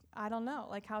I don't know.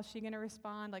 Like, how's she going to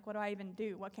respond? Like, what do I even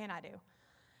do? What can I do?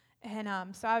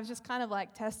 And so I was just kind of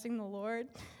like testing the Lord.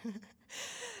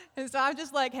 And so I'm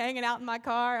just like hanging out in my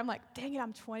car. I'm like, dang it,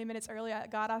 I'm 20 minutes early.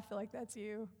 God, I feel like that's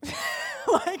you.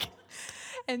 Like,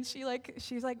 and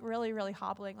she's like really, really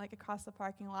hobbling like across the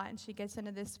parking lot. And she gets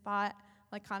into this spot,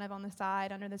 like kind of on the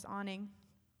side under this awning.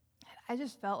 I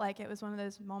just felt like it was one of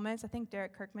those moments. I think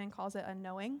Derek Kirkman calls it a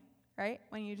knowing, right?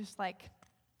 When you just like,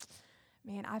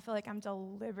 man, I feel like I'm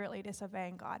deliberately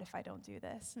disobeying God if I don't do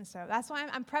this. And so that's why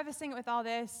I'm prefacing it with all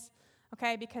this,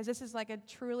 okay? Because this is like a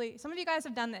truly, some of you guys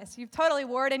have done this. You've totally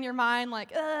warred in your mind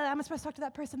like, am I supposed to talk to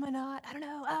that person? Am I not? I don't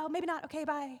know. Oh, maybe not. Okay,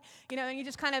 bye. You know, and you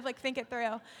just kind of like think it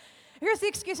through. Here's the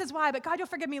excuses why, but God, you'll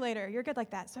forgive me later. You're good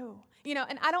like that. So, you know,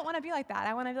 and I don't want to be like that.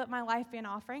 I want to let my life be an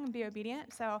offering and be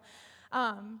obedient. So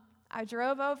I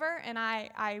drove over and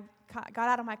I got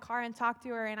out of my car and talked to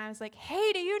her and I was like,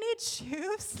 hey, do you need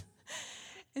shoes?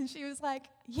 And she was like,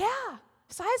 yeah,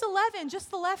 size 11, just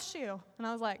the left shoe. And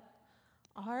I was like,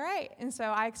 all right. And so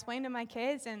I explained to my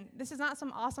kids, and this is not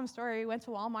some awesome story. We went to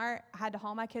Walmart. I had to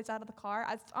haul my kids out of the car.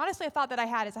 Honestly, I thought that I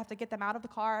have to get them out of the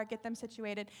car, get them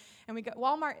situated. And we go,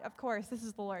 Walmart, of course, this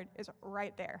is the Lord, is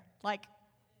right there, like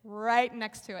right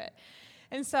next to it.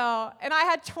 And so, and I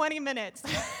had 20 minutes.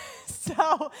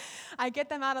 So I get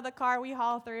them out of the car. We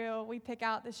haul through. We pick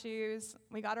out the shoes.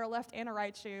 We got our left and a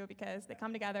right shoe because they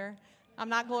come together. I'm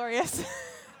not glorious.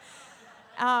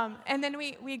 And then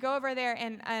we go over there,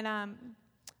 and I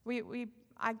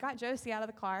got Josie out of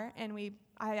the car, and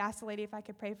I asked the lady if I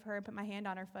could pray for her and put my hand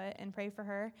on her foot and pray for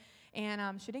her.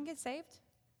 And she didn't get saved.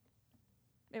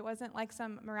 It wasn't like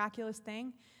some miraculous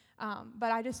thing.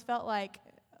 But I just felt like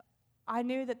I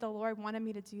knew that the Lord wanted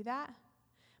me to do that.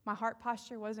 My heart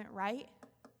posture wasn't right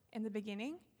in the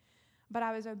beginning, but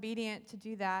I was obedient to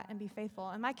do that and be faithful.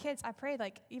 And my kids, I prayed,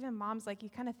 like, even moms, like, you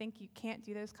kind of think you can't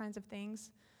do those kinds of things.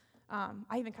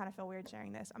 I even kind of feel weird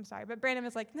sharing this. I'm sorry. But Brandon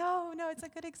was like, no, it's a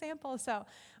good example. So,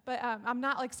 but I'm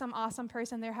not like some awesome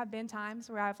person. There have been times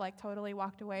where I've like totally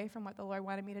walked away from what the Lord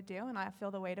wanted me to do, and I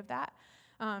feel the weight of that.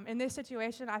 In this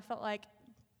situation, I felt like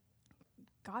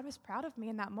God was proud of me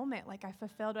in that moment. Like I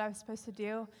fulfilled what I was supposed to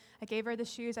do. I gave her the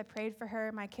shoes. I prayed for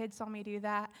her. My kids saw me do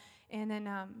that. And then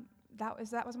that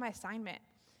was my assignment.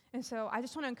 And so I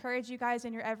just want to encourage you guys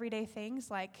in your everyday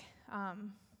things, like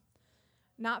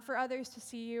not for others to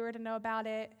see you or to know about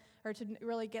it or to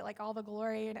really get like all the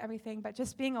glory and everything, but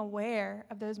just being aware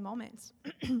of those moments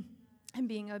and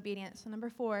being obedient. So number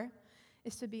 4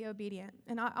 is to be obedient.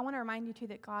 And I want to remind you too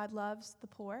that God loves the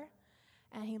poor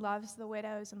and he loves the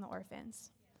widows and the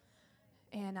orphans.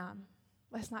 And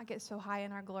let's not get so high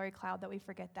in our glory cloud that we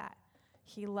forget that.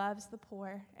 He loves the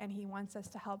poor, and he wants us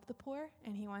to help the poor,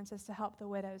 and he wants us to help the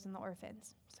widows and the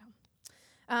orphans. So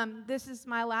this is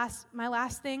my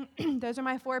last thing. Those are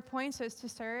my 4 points. So it's to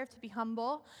serve, to be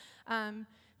humble,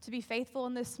 to be faithful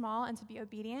in this small, and to be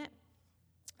obedient.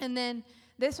 And then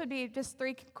this would be just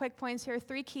 3 quick points here,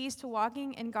 3 keys to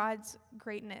walking in God's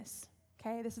greatness.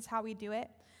 Okay, this is how we do it.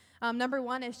 Number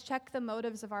 1 is check the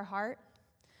motives of our heart.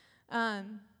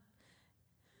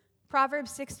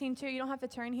 Proverbs 16:2, you don't have to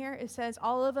turn here. It says,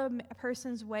 all of a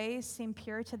person's ways seem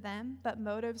pure to them, but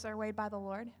motives are weighed by the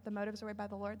Lord. The motives are weighed by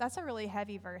the Lord. That's a really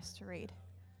heavy verse to read.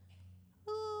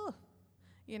 Ooh,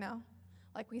 you know,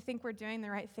 like we think we're doing the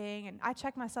right thing. And I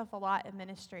check myself a lot in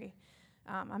ministry.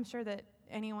 I'm sure that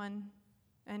any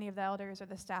of the elders or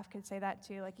the staff could say that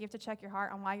too. Like you have to check your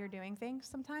heart on why you're doing things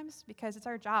sometimes, because it's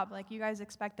our job. Like you guys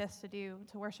expect us to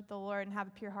worship the Lord and have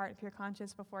a pure heart, a pure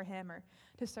conscience before him, or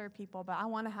to serve people. But I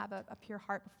want to have a pure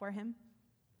heart before him.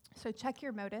 So check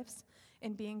your motives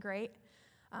in being great.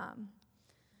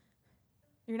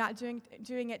 You're not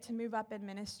doing it to move up in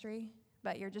ministry,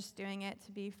 but you're just doing it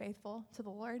to be faithful to the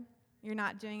Lord. You're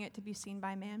not doing it to be seen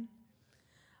by man.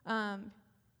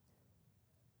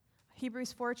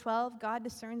 Hebrews 4:12, God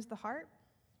discerns the heart.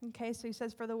 Okay, so he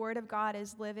says, for the word of God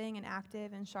is living and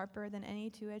active and sharper than any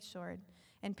two-edged sword,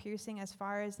 and piercing as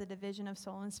far as the division of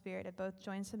soul and spirit, of both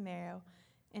joints and marrow,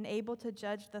 and able to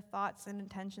judge the thoughts and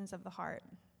intentions of the heart.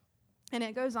 And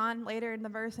it goes on later in the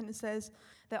verse, and it says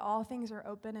that all things are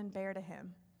open and bare to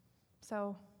him.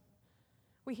 So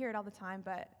we hear it all the time,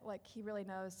 but like he really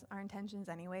knows our intentions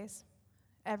anyways.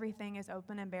 Everything is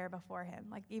open and bare before him,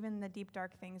 like even the deep,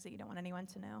 dark things that you don't want anyone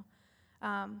to know.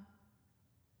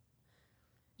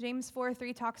 James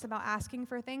 4:3 talks about asking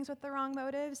for things with the wrong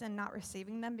motives and not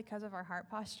receiving them because of our heart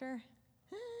posture.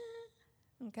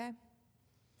 Okay?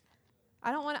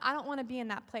 I don't want to be in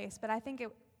that place, but I think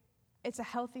it's a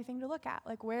healthy thing to look at.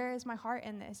 Like, where is my heart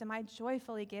in this? Am I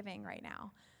joyfully giving right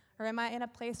now? Or am I in a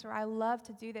place where I love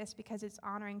to do this because it's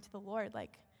honoring to the Lord?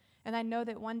 Like, and I know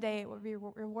that one day it will be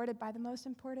rewarded by the most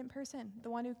important person, the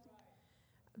one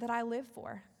that I live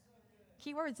for.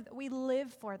 keywords, we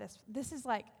live for this. This is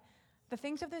like the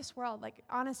things of this world, like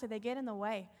honestly, they get in the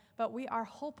way. But our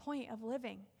whole point of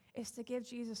living is to give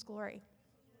Jesus glory.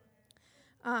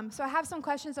 So I have some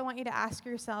questions I want you to ask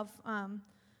yourself.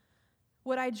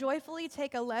 Would I joyfully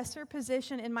take a lesser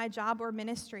position in my job or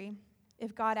ministry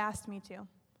if God asked me to?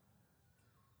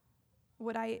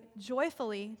 Would I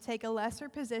joyfully take a lesser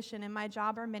position in my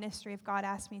job or ministry if God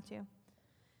asked me to?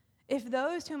 If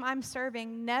those whom I'm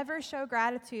serving never show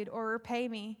gratitude or repay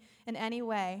me in any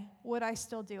way, would I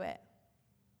still do it?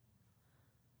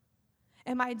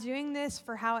 Am I doing this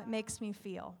for how it makes me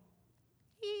feel?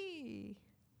 Eee.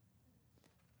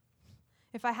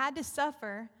 If I had to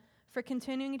suffer for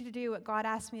continuing to do what God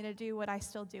asked me to do, would I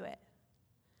still do it?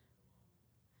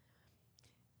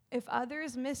 If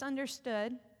others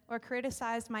misunderstood or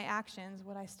criticized my actions,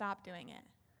 would I stop doing it?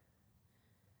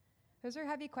 Those are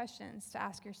heavy questions to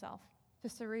ask yourself,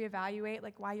 just to reevaluate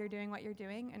like why you're doing what you're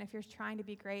doing, and if you're trying to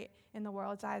be great in the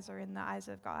world's eyes or in the eyes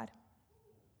of God.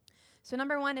 So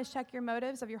number 1 is check your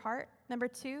motives of your heart. Number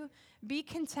 2, be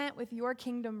content with your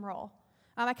kingdom role.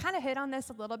 I kind of hit on this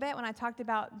a little bit when I talked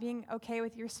about being okay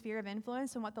with your sphere of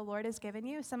influence and what the Lord has given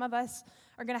you. Some of us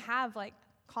are going to have like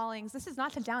callings. This is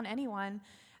not to down anyone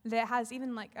that has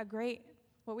even like a great,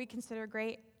 what we consider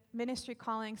great ministry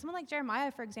calling. Someone like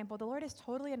Jeremiah, for example, the Lord has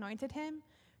totally anointed him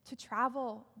to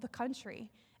travel the country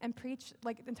and preach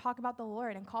and talk about the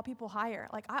Lord and call people higher.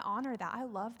 Like, I honor that. I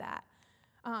love that.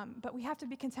 But we have to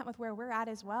be content with where we're at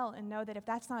as well and know that if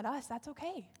that's not us, that's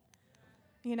okay.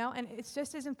 You know, and it's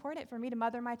just as important for me to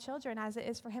mother my children as it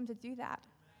is for him to do that.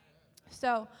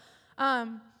 So,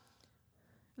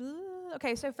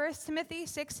 okay, so 1 Timothy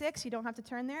 6:6, you don't have to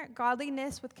turn there.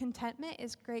 Godliness with contentment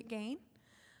is great gain.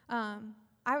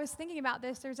 I was thinking about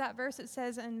this. There's that verse that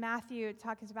says in Matthew, it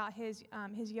talks about his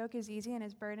yoke is easy and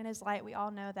his burden is light. We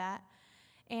all know that.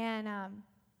 And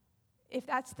if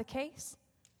that's the case,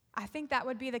 I think that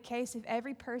would be the case if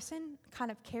every person kind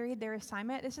of carried their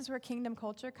assignment. This is where kingdom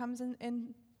culture comes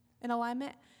in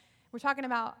alignment. We're talking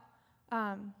about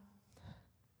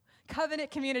covenant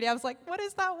community. I was like, what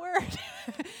is that word?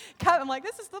 I'm like,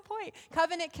 this is the point.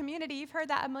 Covenant community. You've heard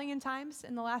that a million times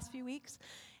in the last few weeks.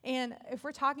 And if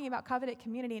we're talking about covenant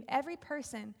community, and if every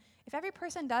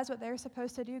person does what they're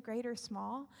supposed to do, great or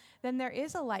small, then there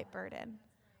is a light burden.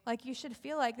 Like, you should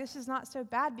feel like this is not so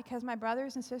bad because my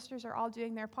brothers and sisters are all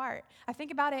doing their part. I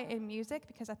think about it in music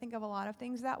because I think of a lot of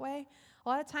things that way. A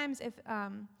lot of times if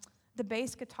the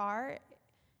bass guitar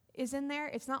is in there,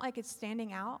 it's not like it's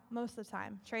standing out most of the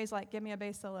time. Trey's like, give me a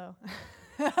bass solo.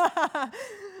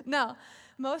 No,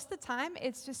 most of the time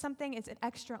it's just something, it's an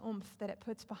extra oomph that it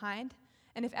puts behind.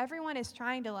 And if everyone is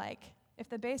trying to if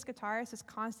the bass guitarist is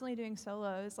constantly doing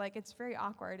solos, it's very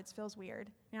awkward. It feels weird.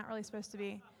 You're not really supposed to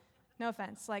be. No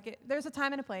offense. There's a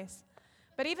time and a place.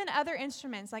 But even other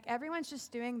instruments, everyone's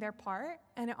just doing their part,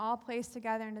 and it all plays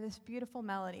together into this beautiful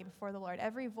melody before the Lord.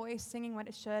 Every voice singing what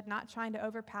it should, not trying to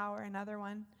overpower another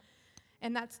one.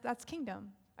 And that's kingdom,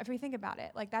 if we think about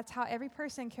it. That's how every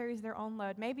person carries their own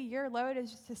load. Maybe your load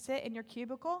is just to sit in your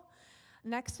cubicle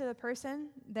next to the person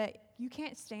that you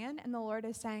can't stand, and the Lord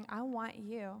is saying, I want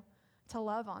you to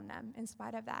love on them in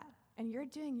spite of that. And you're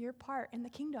doing your part in the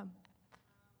kingdom.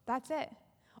 That's it.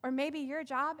 Or maybe your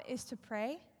job is to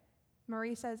pray.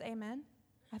 Marie says amen.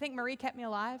 I think Marie kept me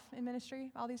alive in ministry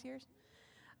all these years.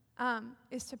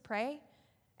 Is to pray,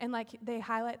 and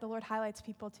the Lord highlights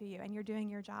people to you, and you're doing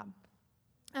your job.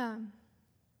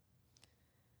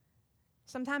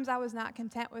 Sometimes I was not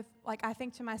content with, I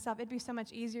think to myself, it'd be so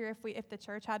much easier if the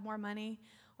church had more money,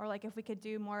 or if we could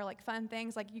do more fun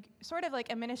things. Sort of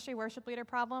a ministry worship leader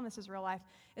problem, this is real life,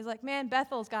 is man,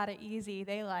 Bethel's got it easy.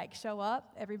 They show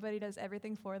up, everybody does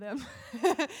everything for them.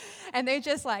 And they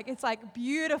just it's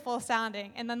beautiful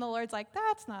sounding. And then the Lord's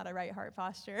that's not a right heart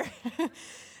posture.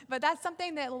 But that's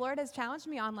something that the Lord has challenged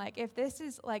me on. If this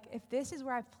is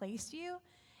where I've placed you,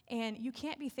 and you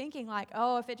can't be thinking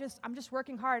oh, I'm just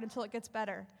working hard until it gets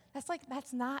better.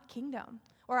 That's not kingdom.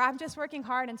 Or I'm just working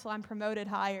hard until I'm promoted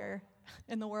higher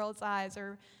in the world's eyes,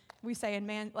 or we say in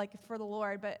man, for the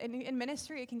Lord. But in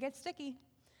ministry, it can get sticky.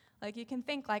 You can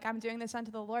think I'm doing this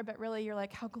unto the Lord, but really you're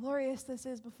how glorious this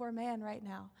is before man right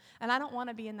now. And I don't want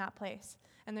to be in that place.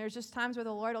 And there's just times where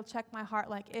the Lord will check my heart,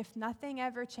 if nothing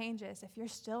ever changes, if you're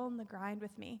still in the grind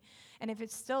with me, and if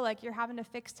it's still you're having to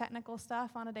fix technical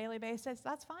stuff on a daily basis,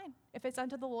 that's fine. If it's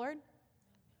unto the Lord,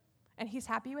 and he's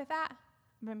happy with that,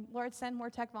 Lord, send more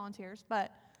tech volunteers,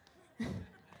 but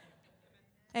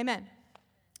amen.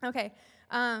 Okay.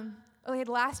 Okay,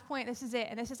 the last point, this is it,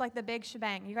 and this is the big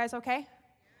shebang. You guys okay?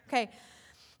 Okay.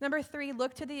 Number 3,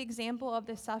 look to the example of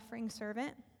the suffering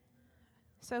servant.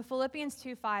 So Philippians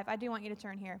 2:5, I do want you to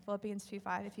turn here. Philippians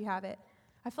 2:5, if you have it.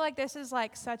 I feel like this is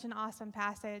like such an awesome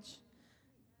passage.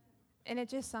 And it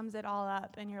just sums it all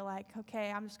up. And you're like,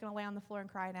 okay, I'm just going to lay on the floor and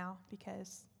cry now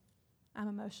because I'm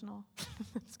emotional.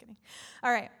 Just kidding.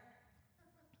 All right.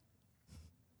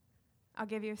 I'll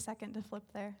give you a second to flip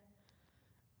there.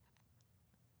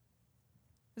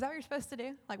 Is that what you're supposed to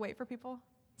do? Like wait for people?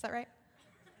 Is that right?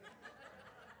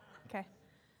 Okay.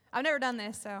 I've never done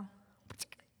this, so.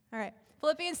 All right.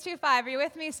 Philippians 2:5. Are you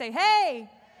with me? Say, hey.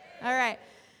 All right.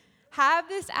 Have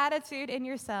this attitude in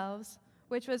yourselves,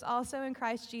 which was also in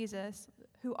Christ Jesus,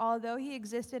 who, although he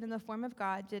existed in the form of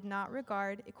God, did not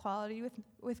regard equality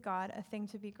with God a thing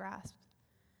to be grasped.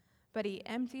 But he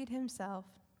emptied himself,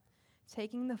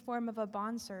 taking the form of a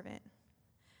bondservant,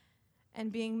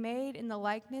 and being made in the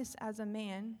likeness as a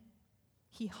man,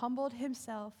 he humbled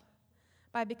himself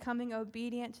by becoming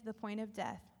obedient to the point of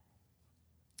death,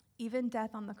 even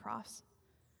death on the cross.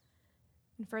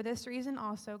 And for this reason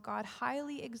also, God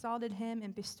highly exalted him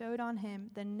and bestowed on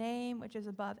him the name which is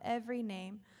above every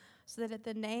name, so that at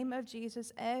the name of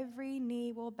Jesus every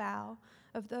knee will bow,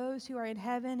 of those who are in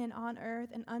heaven and on earth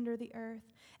and under the earth,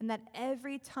 and that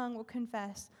every tongue will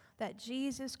confess that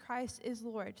Jesus Christ is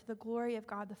Lord, to the glory of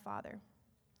God the Father.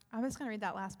 I'm just going to read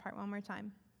that last part one more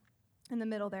time. In the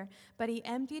middle there. But he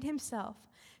emptied himself,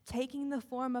 taking the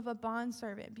form of a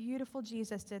bondservant. Beautiful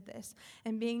Jesus did this.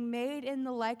 And being made in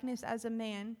the likeness as a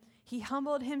man, he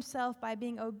humbled himself by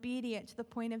being obedient to the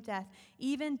point of death,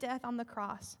 even death on the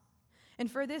cross. And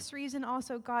for this reason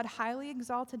also God highly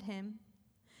exalted him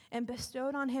and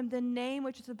bestowed on him the name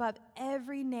which is above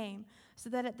every name, so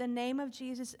that at the name of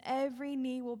Jesus every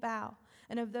knee will bow,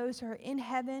 and of those who are in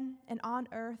heaven and on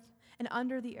earth and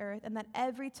under the earth, and that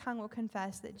every tongue will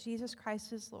confess that Jesus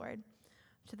Christ is Lord,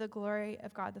 to the glory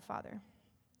of God the Father.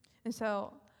 And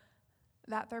so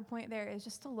that third point there is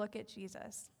just to look at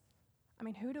Jesus. I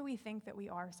mean, who do we think that we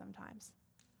are sometimes?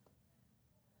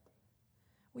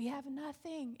 We have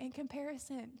nothing in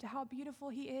comparison to how beautiful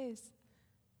he is.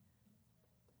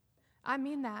 I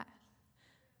mean that.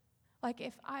 Like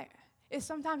if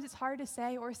sometimes it's hard to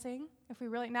say or sing, if we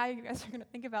really, now you guys are going to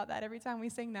think about that every time we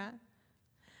sing that.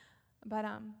 But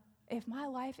if my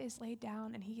life is laid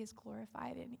down and he is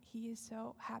glorified and he is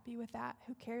so happy with that,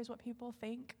 who cares what people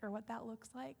think or what that looks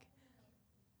like?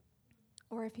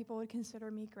 Or if people would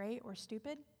consider me great or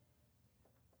stupid?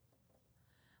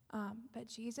 But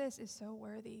Jesus is so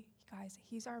worthy, guys.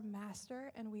 He's our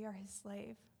master and we are his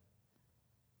slave.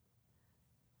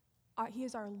 He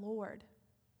is our Lord.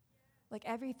 Like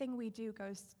everything we do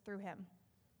goes through him.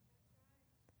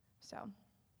 So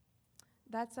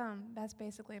that's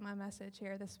basically my message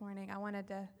here this morning. I wanted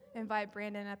to invite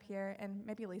Brandon up here and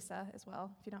maybe Lisa as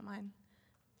well, if you don't mind.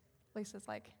 Lisa's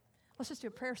like, let's just do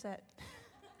a prayer set.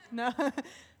 No.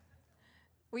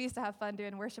 We used to have fun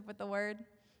doing worship with the word,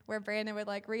 where Brandon would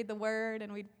like read the word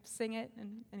and we'd sing it.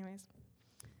 And anyways,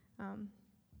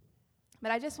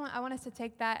 but I want us to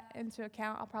take that into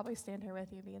account. I'll probably stand here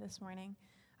with you, Bea, this morning.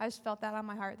 I just felt that on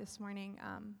my heart this morning.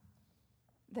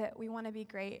 That we want to be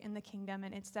great in the kingdom,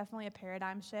 and it's definitely a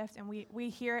paradigm shift, and we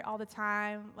hear it all the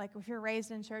time. Like, if you're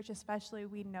raised in church especially,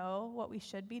 we know what we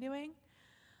should be doing.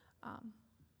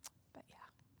 But, yeah.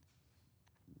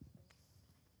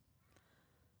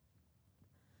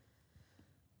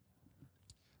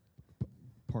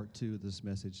 Part 2 of this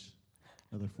message,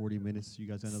 another 40 minutes. You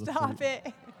guys got another Stop 40?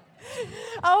 it.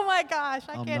 Oh, my gosh,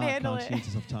 I can't handle it. I'm not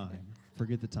conscientious of time.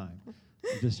 Forget the time.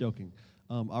 I'm just joking.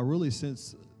 I really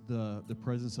sense the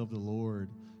presence of the Lord,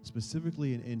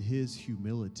 specifically in his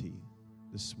humility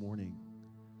this morning.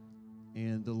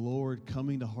 And the Lord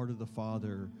coming to heart of the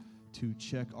Father to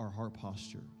check our heart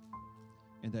posture.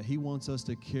 And that he wants us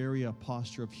to carry a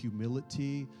posture of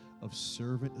humility, of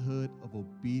servanthood, of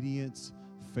obedience,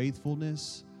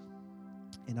 faithfulness.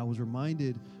 And I was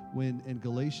reminded when in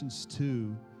Galatians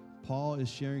 2, Paul is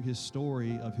sharing his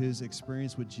story of his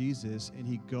experience with Jesus, and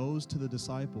he goes to the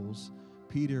disciples,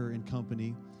 Peter and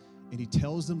company, and he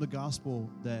tells them the gospel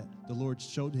that the Lord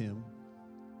showed him,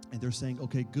 and they're saying,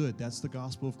 okay, good, that's the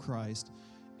gospel of Christ,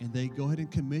 and they go ahead and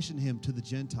commission him to the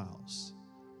Gentiles.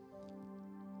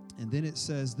 And then it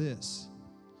says this,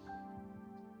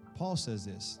 Paul says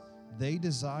this, they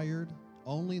desired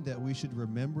only that we should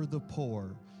remember the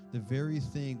poor, the very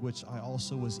thing which I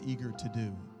also was eager to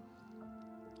do.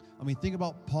 I mean, think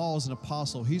about Paul as an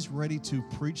apostle. He's ready to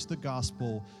preach the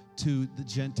gospel to the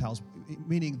Gentiles,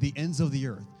 meaning the ends of the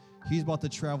earth. He's about to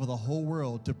travel the whole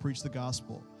world to preach the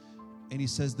gospel. And he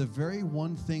says the very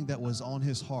one thing that was on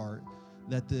his heart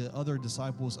that the other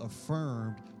disciples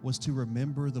affirmed was to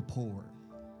remember the poor.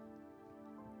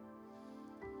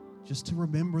 Just to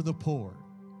remember the poor.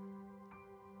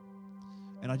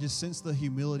 And I just sense the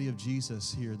humility of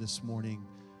Jesus here this morning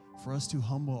for us to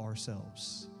humble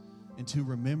ourselves and to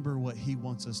remember what he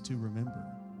wants us to remember.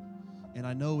 And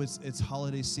I know it's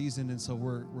holiday season, and so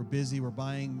we're busy, we're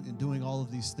buying and doing all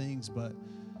of these things, but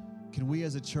can we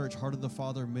as a church, Heart of the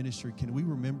Father ministry, can we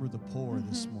remember the poor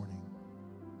this morning?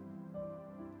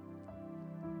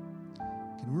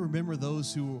 Can we remember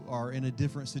those who are in a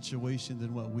different situation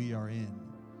than what we are in?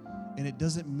 And it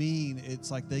doesn't mean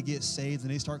it's like they get saved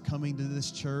and they start coming to this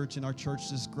church and our church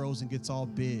just grows and gets all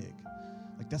big.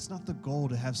 Like, that's not the goal,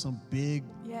 to have some big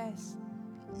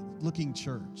looking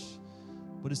church,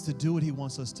 but it's to do what he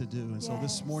wants us to do. And so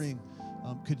this morning,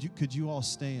 could you all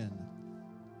stand?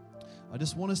 I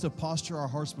just want us to posture our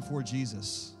hearts before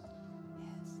Jesus.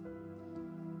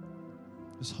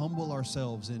 Just humble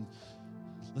ourselves and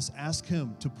let's ask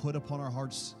him to put upon our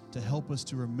hearts to help us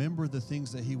to remember the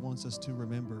things that he wants us to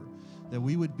remember, that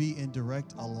we would be in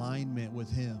direct alignment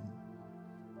with him,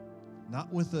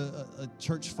 not with a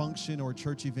church function or a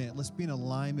church event. Let's be in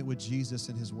alignment with Jesus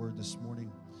and his word this morning.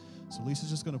 So Lisa's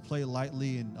just going to play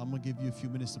lightly, and I'm going to give you a few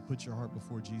minutes to put your heart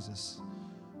before Jesus.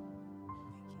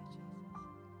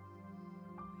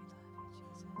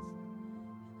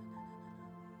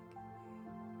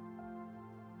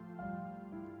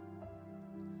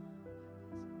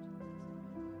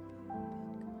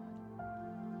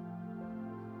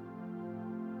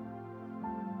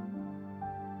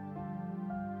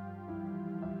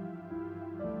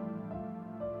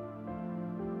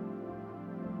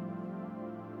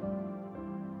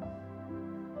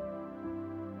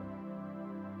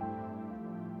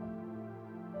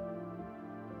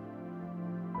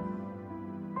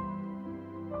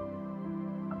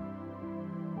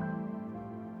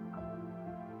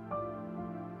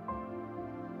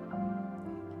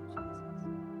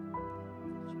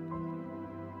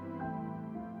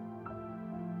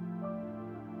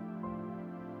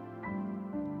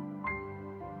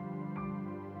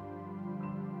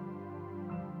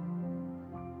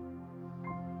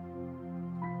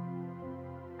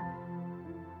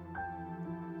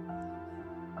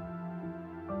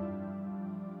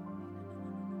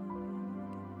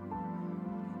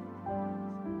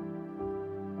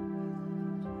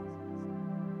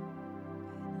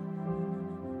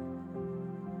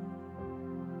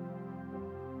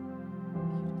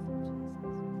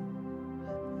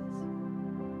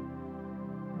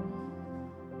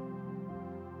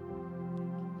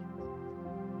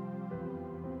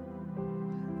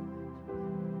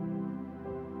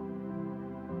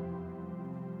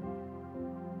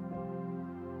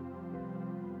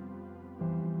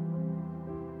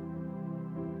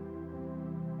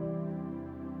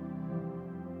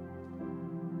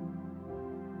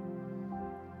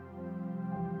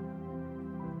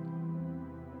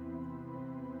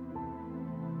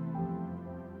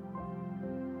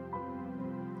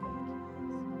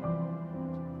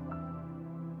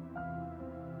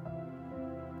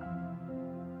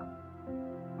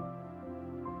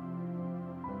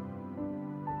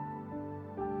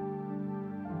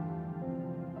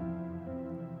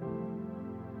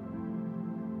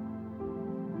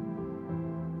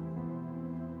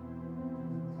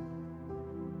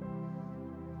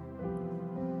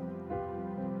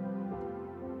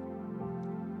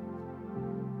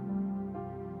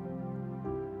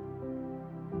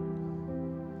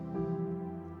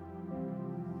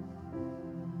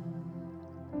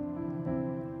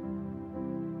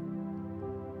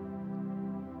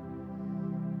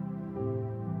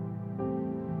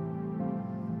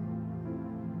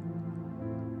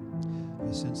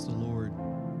 I sense the Lord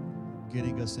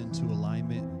getting us into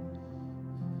alignment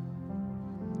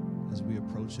as we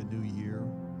approach a new year.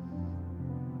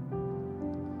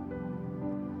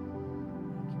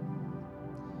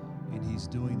 And he's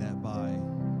doing that by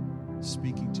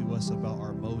speaking to us about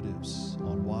our motives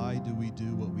on why do we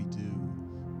do what we do.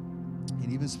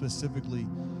 And even specifically,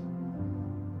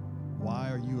 why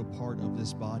are you a part of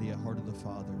this body at Heart of the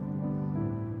Father?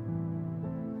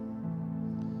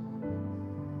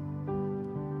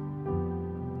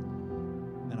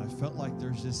 Felt like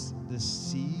there's just this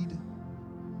seed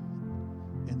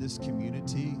in this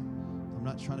community. I'm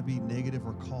not trying to be negative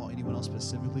or call anyone else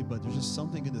specifically, but there's just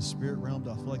something in the spirit realm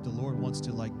that I feel like the Lord wants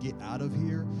to get out of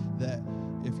here, that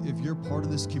if you're part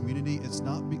of this community, it's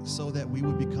not so that we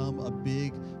would become a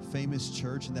big famous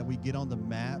church and that we get on the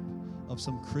map of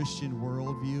some Christian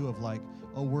worldview of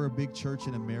oh, we're a big church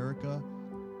in America.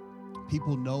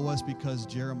 People know us because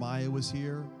Jeremiah was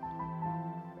here.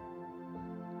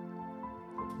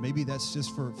 Maybe that's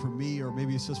just for me, or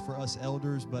maybe it's just for us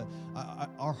elders, but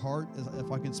our heart,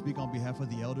 if I can speak on behalf of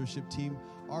the eldership team,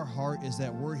 our heart is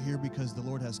that we're here because the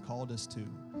Lord has called us to.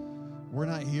 We're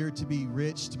not here to be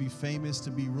rich, to be famous,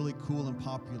 to be really cool and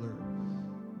popular.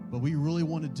 But we really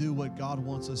want to do what God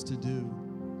wants us to do.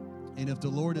 And if the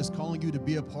Lord is calling you to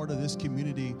be a part of this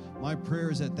community, my prayer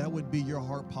is that that would be your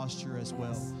heart posture as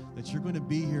well. That you're going to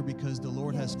be here because the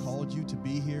Lord has called you to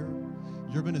be here.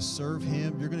 You're going to serve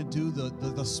Him. You're going to do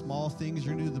the small things.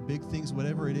 You're going to do the big things,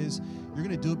 whatever it is. You're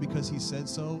going to do it because He said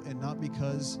so and not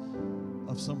because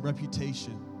of some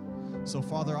reputation. So,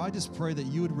 Father, I just pray that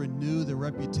you would renew the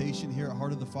reputation here at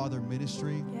Heart of the Father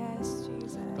Ministry. Yes,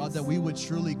 Jesus. God, that we would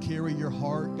truly carry your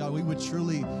heart. God, we would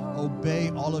truly obey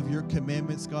all of your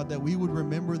commandments. God, that we would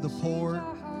remember the poor.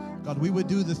 God, we would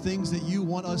do the things that you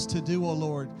want us to do, oh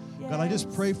Lord. God, I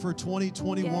just pray for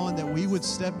 2021 that we would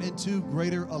step into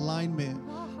greater alignment.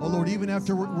 Oh Lord, even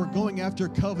after we're going after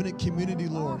covenant community,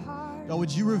 Lord. God,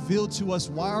 would you reveal to us,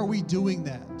 why are we doing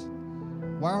that?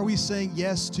 Why are we saying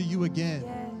yes to you again?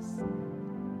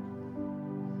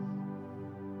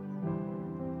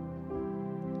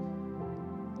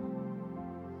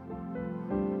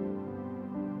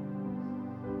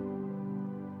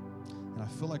 I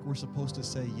feel like we're supposed to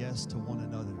say yes to one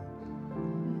another.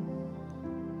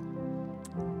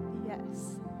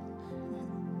 Yes.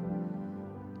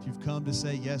 If you've come to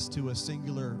say yes to a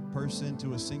singular person,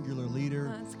 to a singular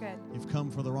leader, That's good. you've come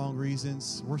for the wrong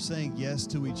reasons. We're saying yes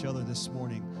to each other this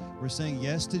morning. We're saying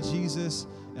yes to Jesus,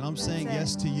 and I'm saying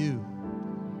yes to you.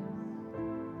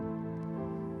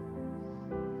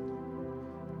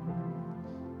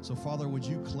 So, Father, would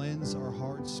you cleanse our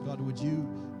hearts? God, would you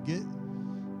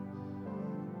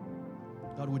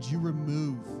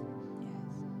remove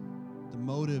the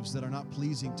motives that are not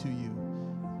pleasing to you?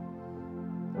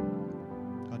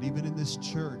 God, even in this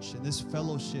church, in this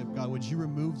fellowship, God, would you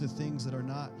remove the things that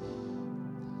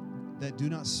do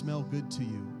not smell good to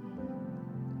you?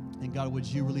 And God, would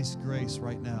you release grace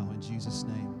right now in Jesus'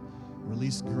 name?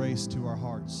 Release grace to our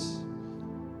hearts,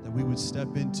 that we would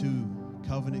step into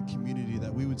covenant community,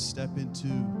 that we would step into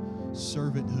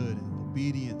servanthood and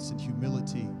obedience and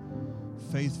humility,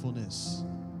 faithfulness.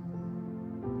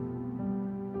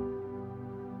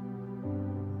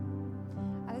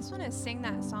 I just want to sing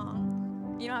that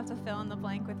song. You don't have to fill in the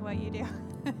blank with what you do.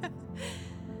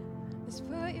 Just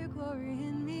put your glory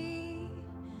in me,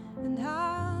 and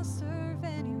I'll serve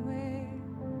anywhere.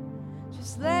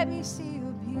 Just let me see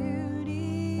your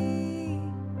beauty.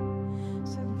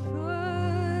 So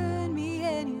put me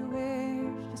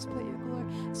anywhere. Just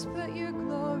put your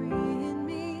glory in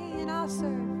me, and I'll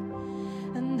serve.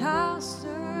 And I'll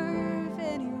serve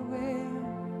anywhere.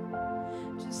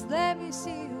 Just let me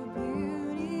see your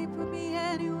beauty. Put me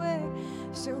anywhere.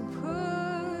 So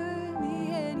put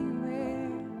me anywhere.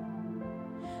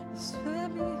 Just put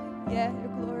me, your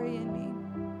glory in me.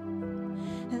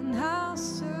 And I'll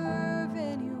serve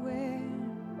anywhere.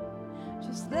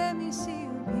 Just let me see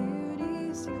your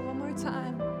beauty. Sing it one more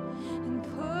time. And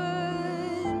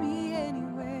put me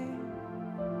anywhere.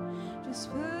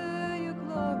 Just put your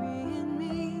glory in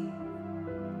me.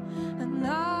 And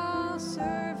I'll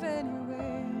serve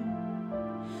anywhere.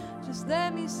 Just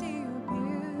let me see your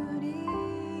beauty.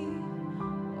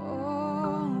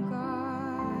 Oh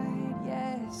God,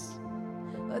 yes.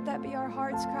 Let that be our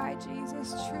heart's cry,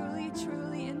 Jesus. Truly,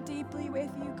 truly, and deeply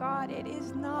with you, God. It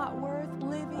is not worth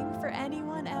living for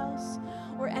anyone else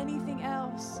or anything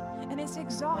else. And it's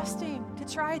exhausting to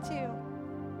try to.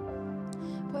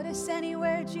 Put us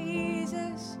anywhere,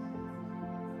 Jesus.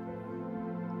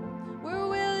 We're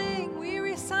willing. We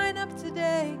resign up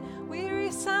today. We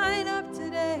resign up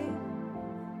today.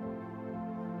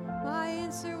 My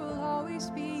answer will always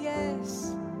be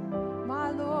yes.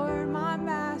 My Lord, my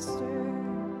Master.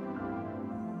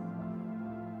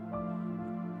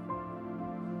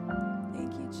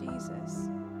 Thank you, Jesus.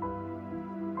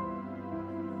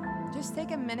 Just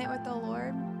take a minute with the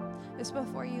Lord just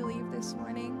before you leave this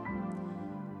morning.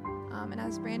 And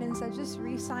as Brandon said, just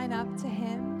re-sign up to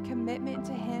Him, commitment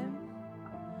to Him,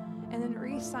 and then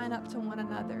re-sign up to one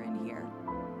another in here.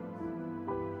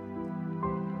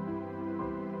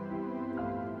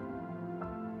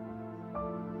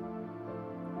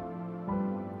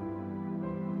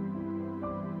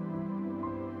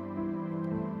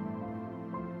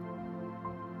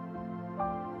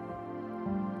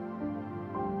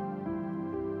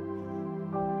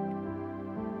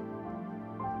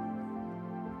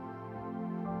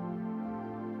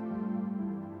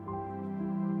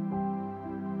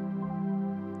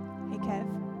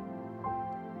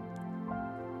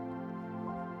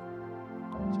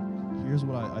 Here's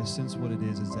what I sense what it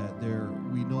is that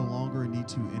we no longer need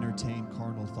to entertain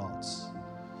carnal thoughts.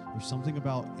 There's something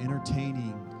about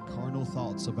entertaining carnal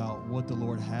thoughts about what the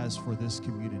Lord has for this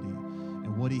community and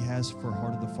and what he has for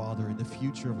Heart of the Father and the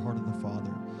future of Heart of the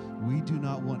Father. We do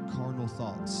not want carnal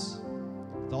thoughts.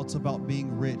 Thoughts about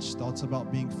being rich, thoughts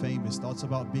about being famous, thoughts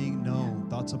about being known,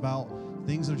 thoughts about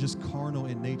things that are just carnal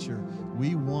in nature.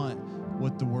 We want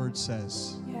what the Word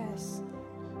says. Yes.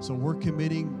 So we're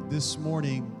committing this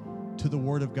morning to the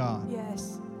Word of God.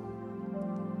 Yes.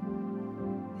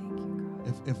 Thank you,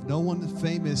 God. If no one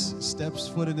famous steps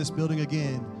foot in this building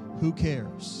again, who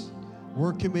cares?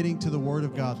 We're committing to the Word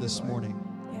of God this morning.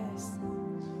 Yes.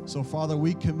 So, Father,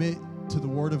 we commit to the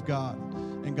Word of God.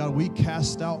 And God, we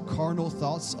cast out carnal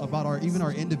thoughts about even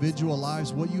our individual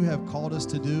lives, what you have called us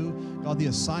to do. God, the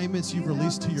assignments you've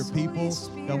released to your people.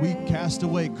 God, we cast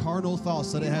away carnal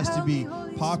thoughts that it has to be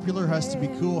popular, has to be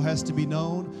cool, has to be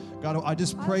known. God, I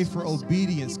just pray for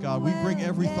obedience, God. We bring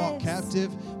every thought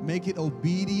captive, make it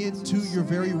obedient to your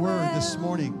very word this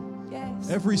morning. Yes.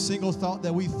 Every single thought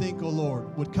that we think, oh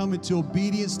Lord, would come into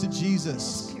obedience to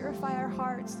Jesus. Yes. Purify our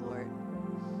hearts, Lord.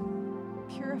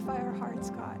 Purify our hearts,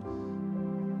 God.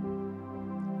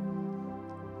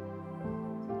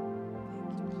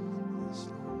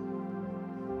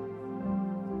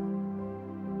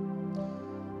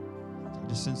 I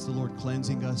just sense the Lord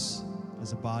cleansing us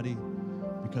as a body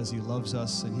because he loves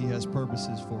us and he has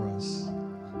purposes for us.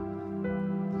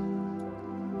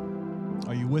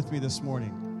 Are you with me this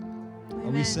morning? Amen.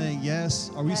 Are we saying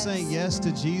yes? Are we saying yes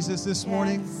to Jesus this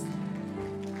morning? Yes.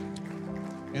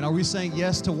 And are we saying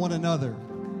yes to one another?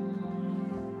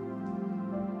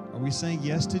 Are we saying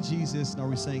yes to Jesus and are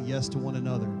we saying yes to one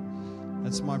another?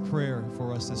 That's my prayer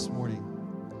for us this morning.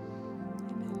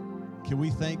 Amen. Can we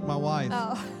thank my wife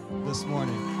this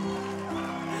morning?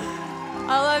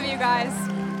 I love you guys.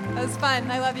 That was fun.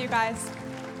 I love you guys.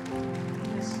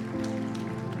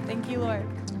 Thank you, Lord.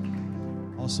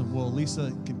 Awesome. Well,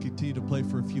 Lisa can continue to play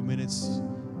for a few minutes.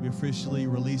 We officially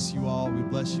release you all. We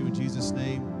bless you in Jesus'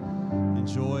 name.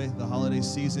 Enjoy the holiday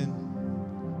season.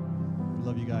 We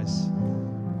love you guys.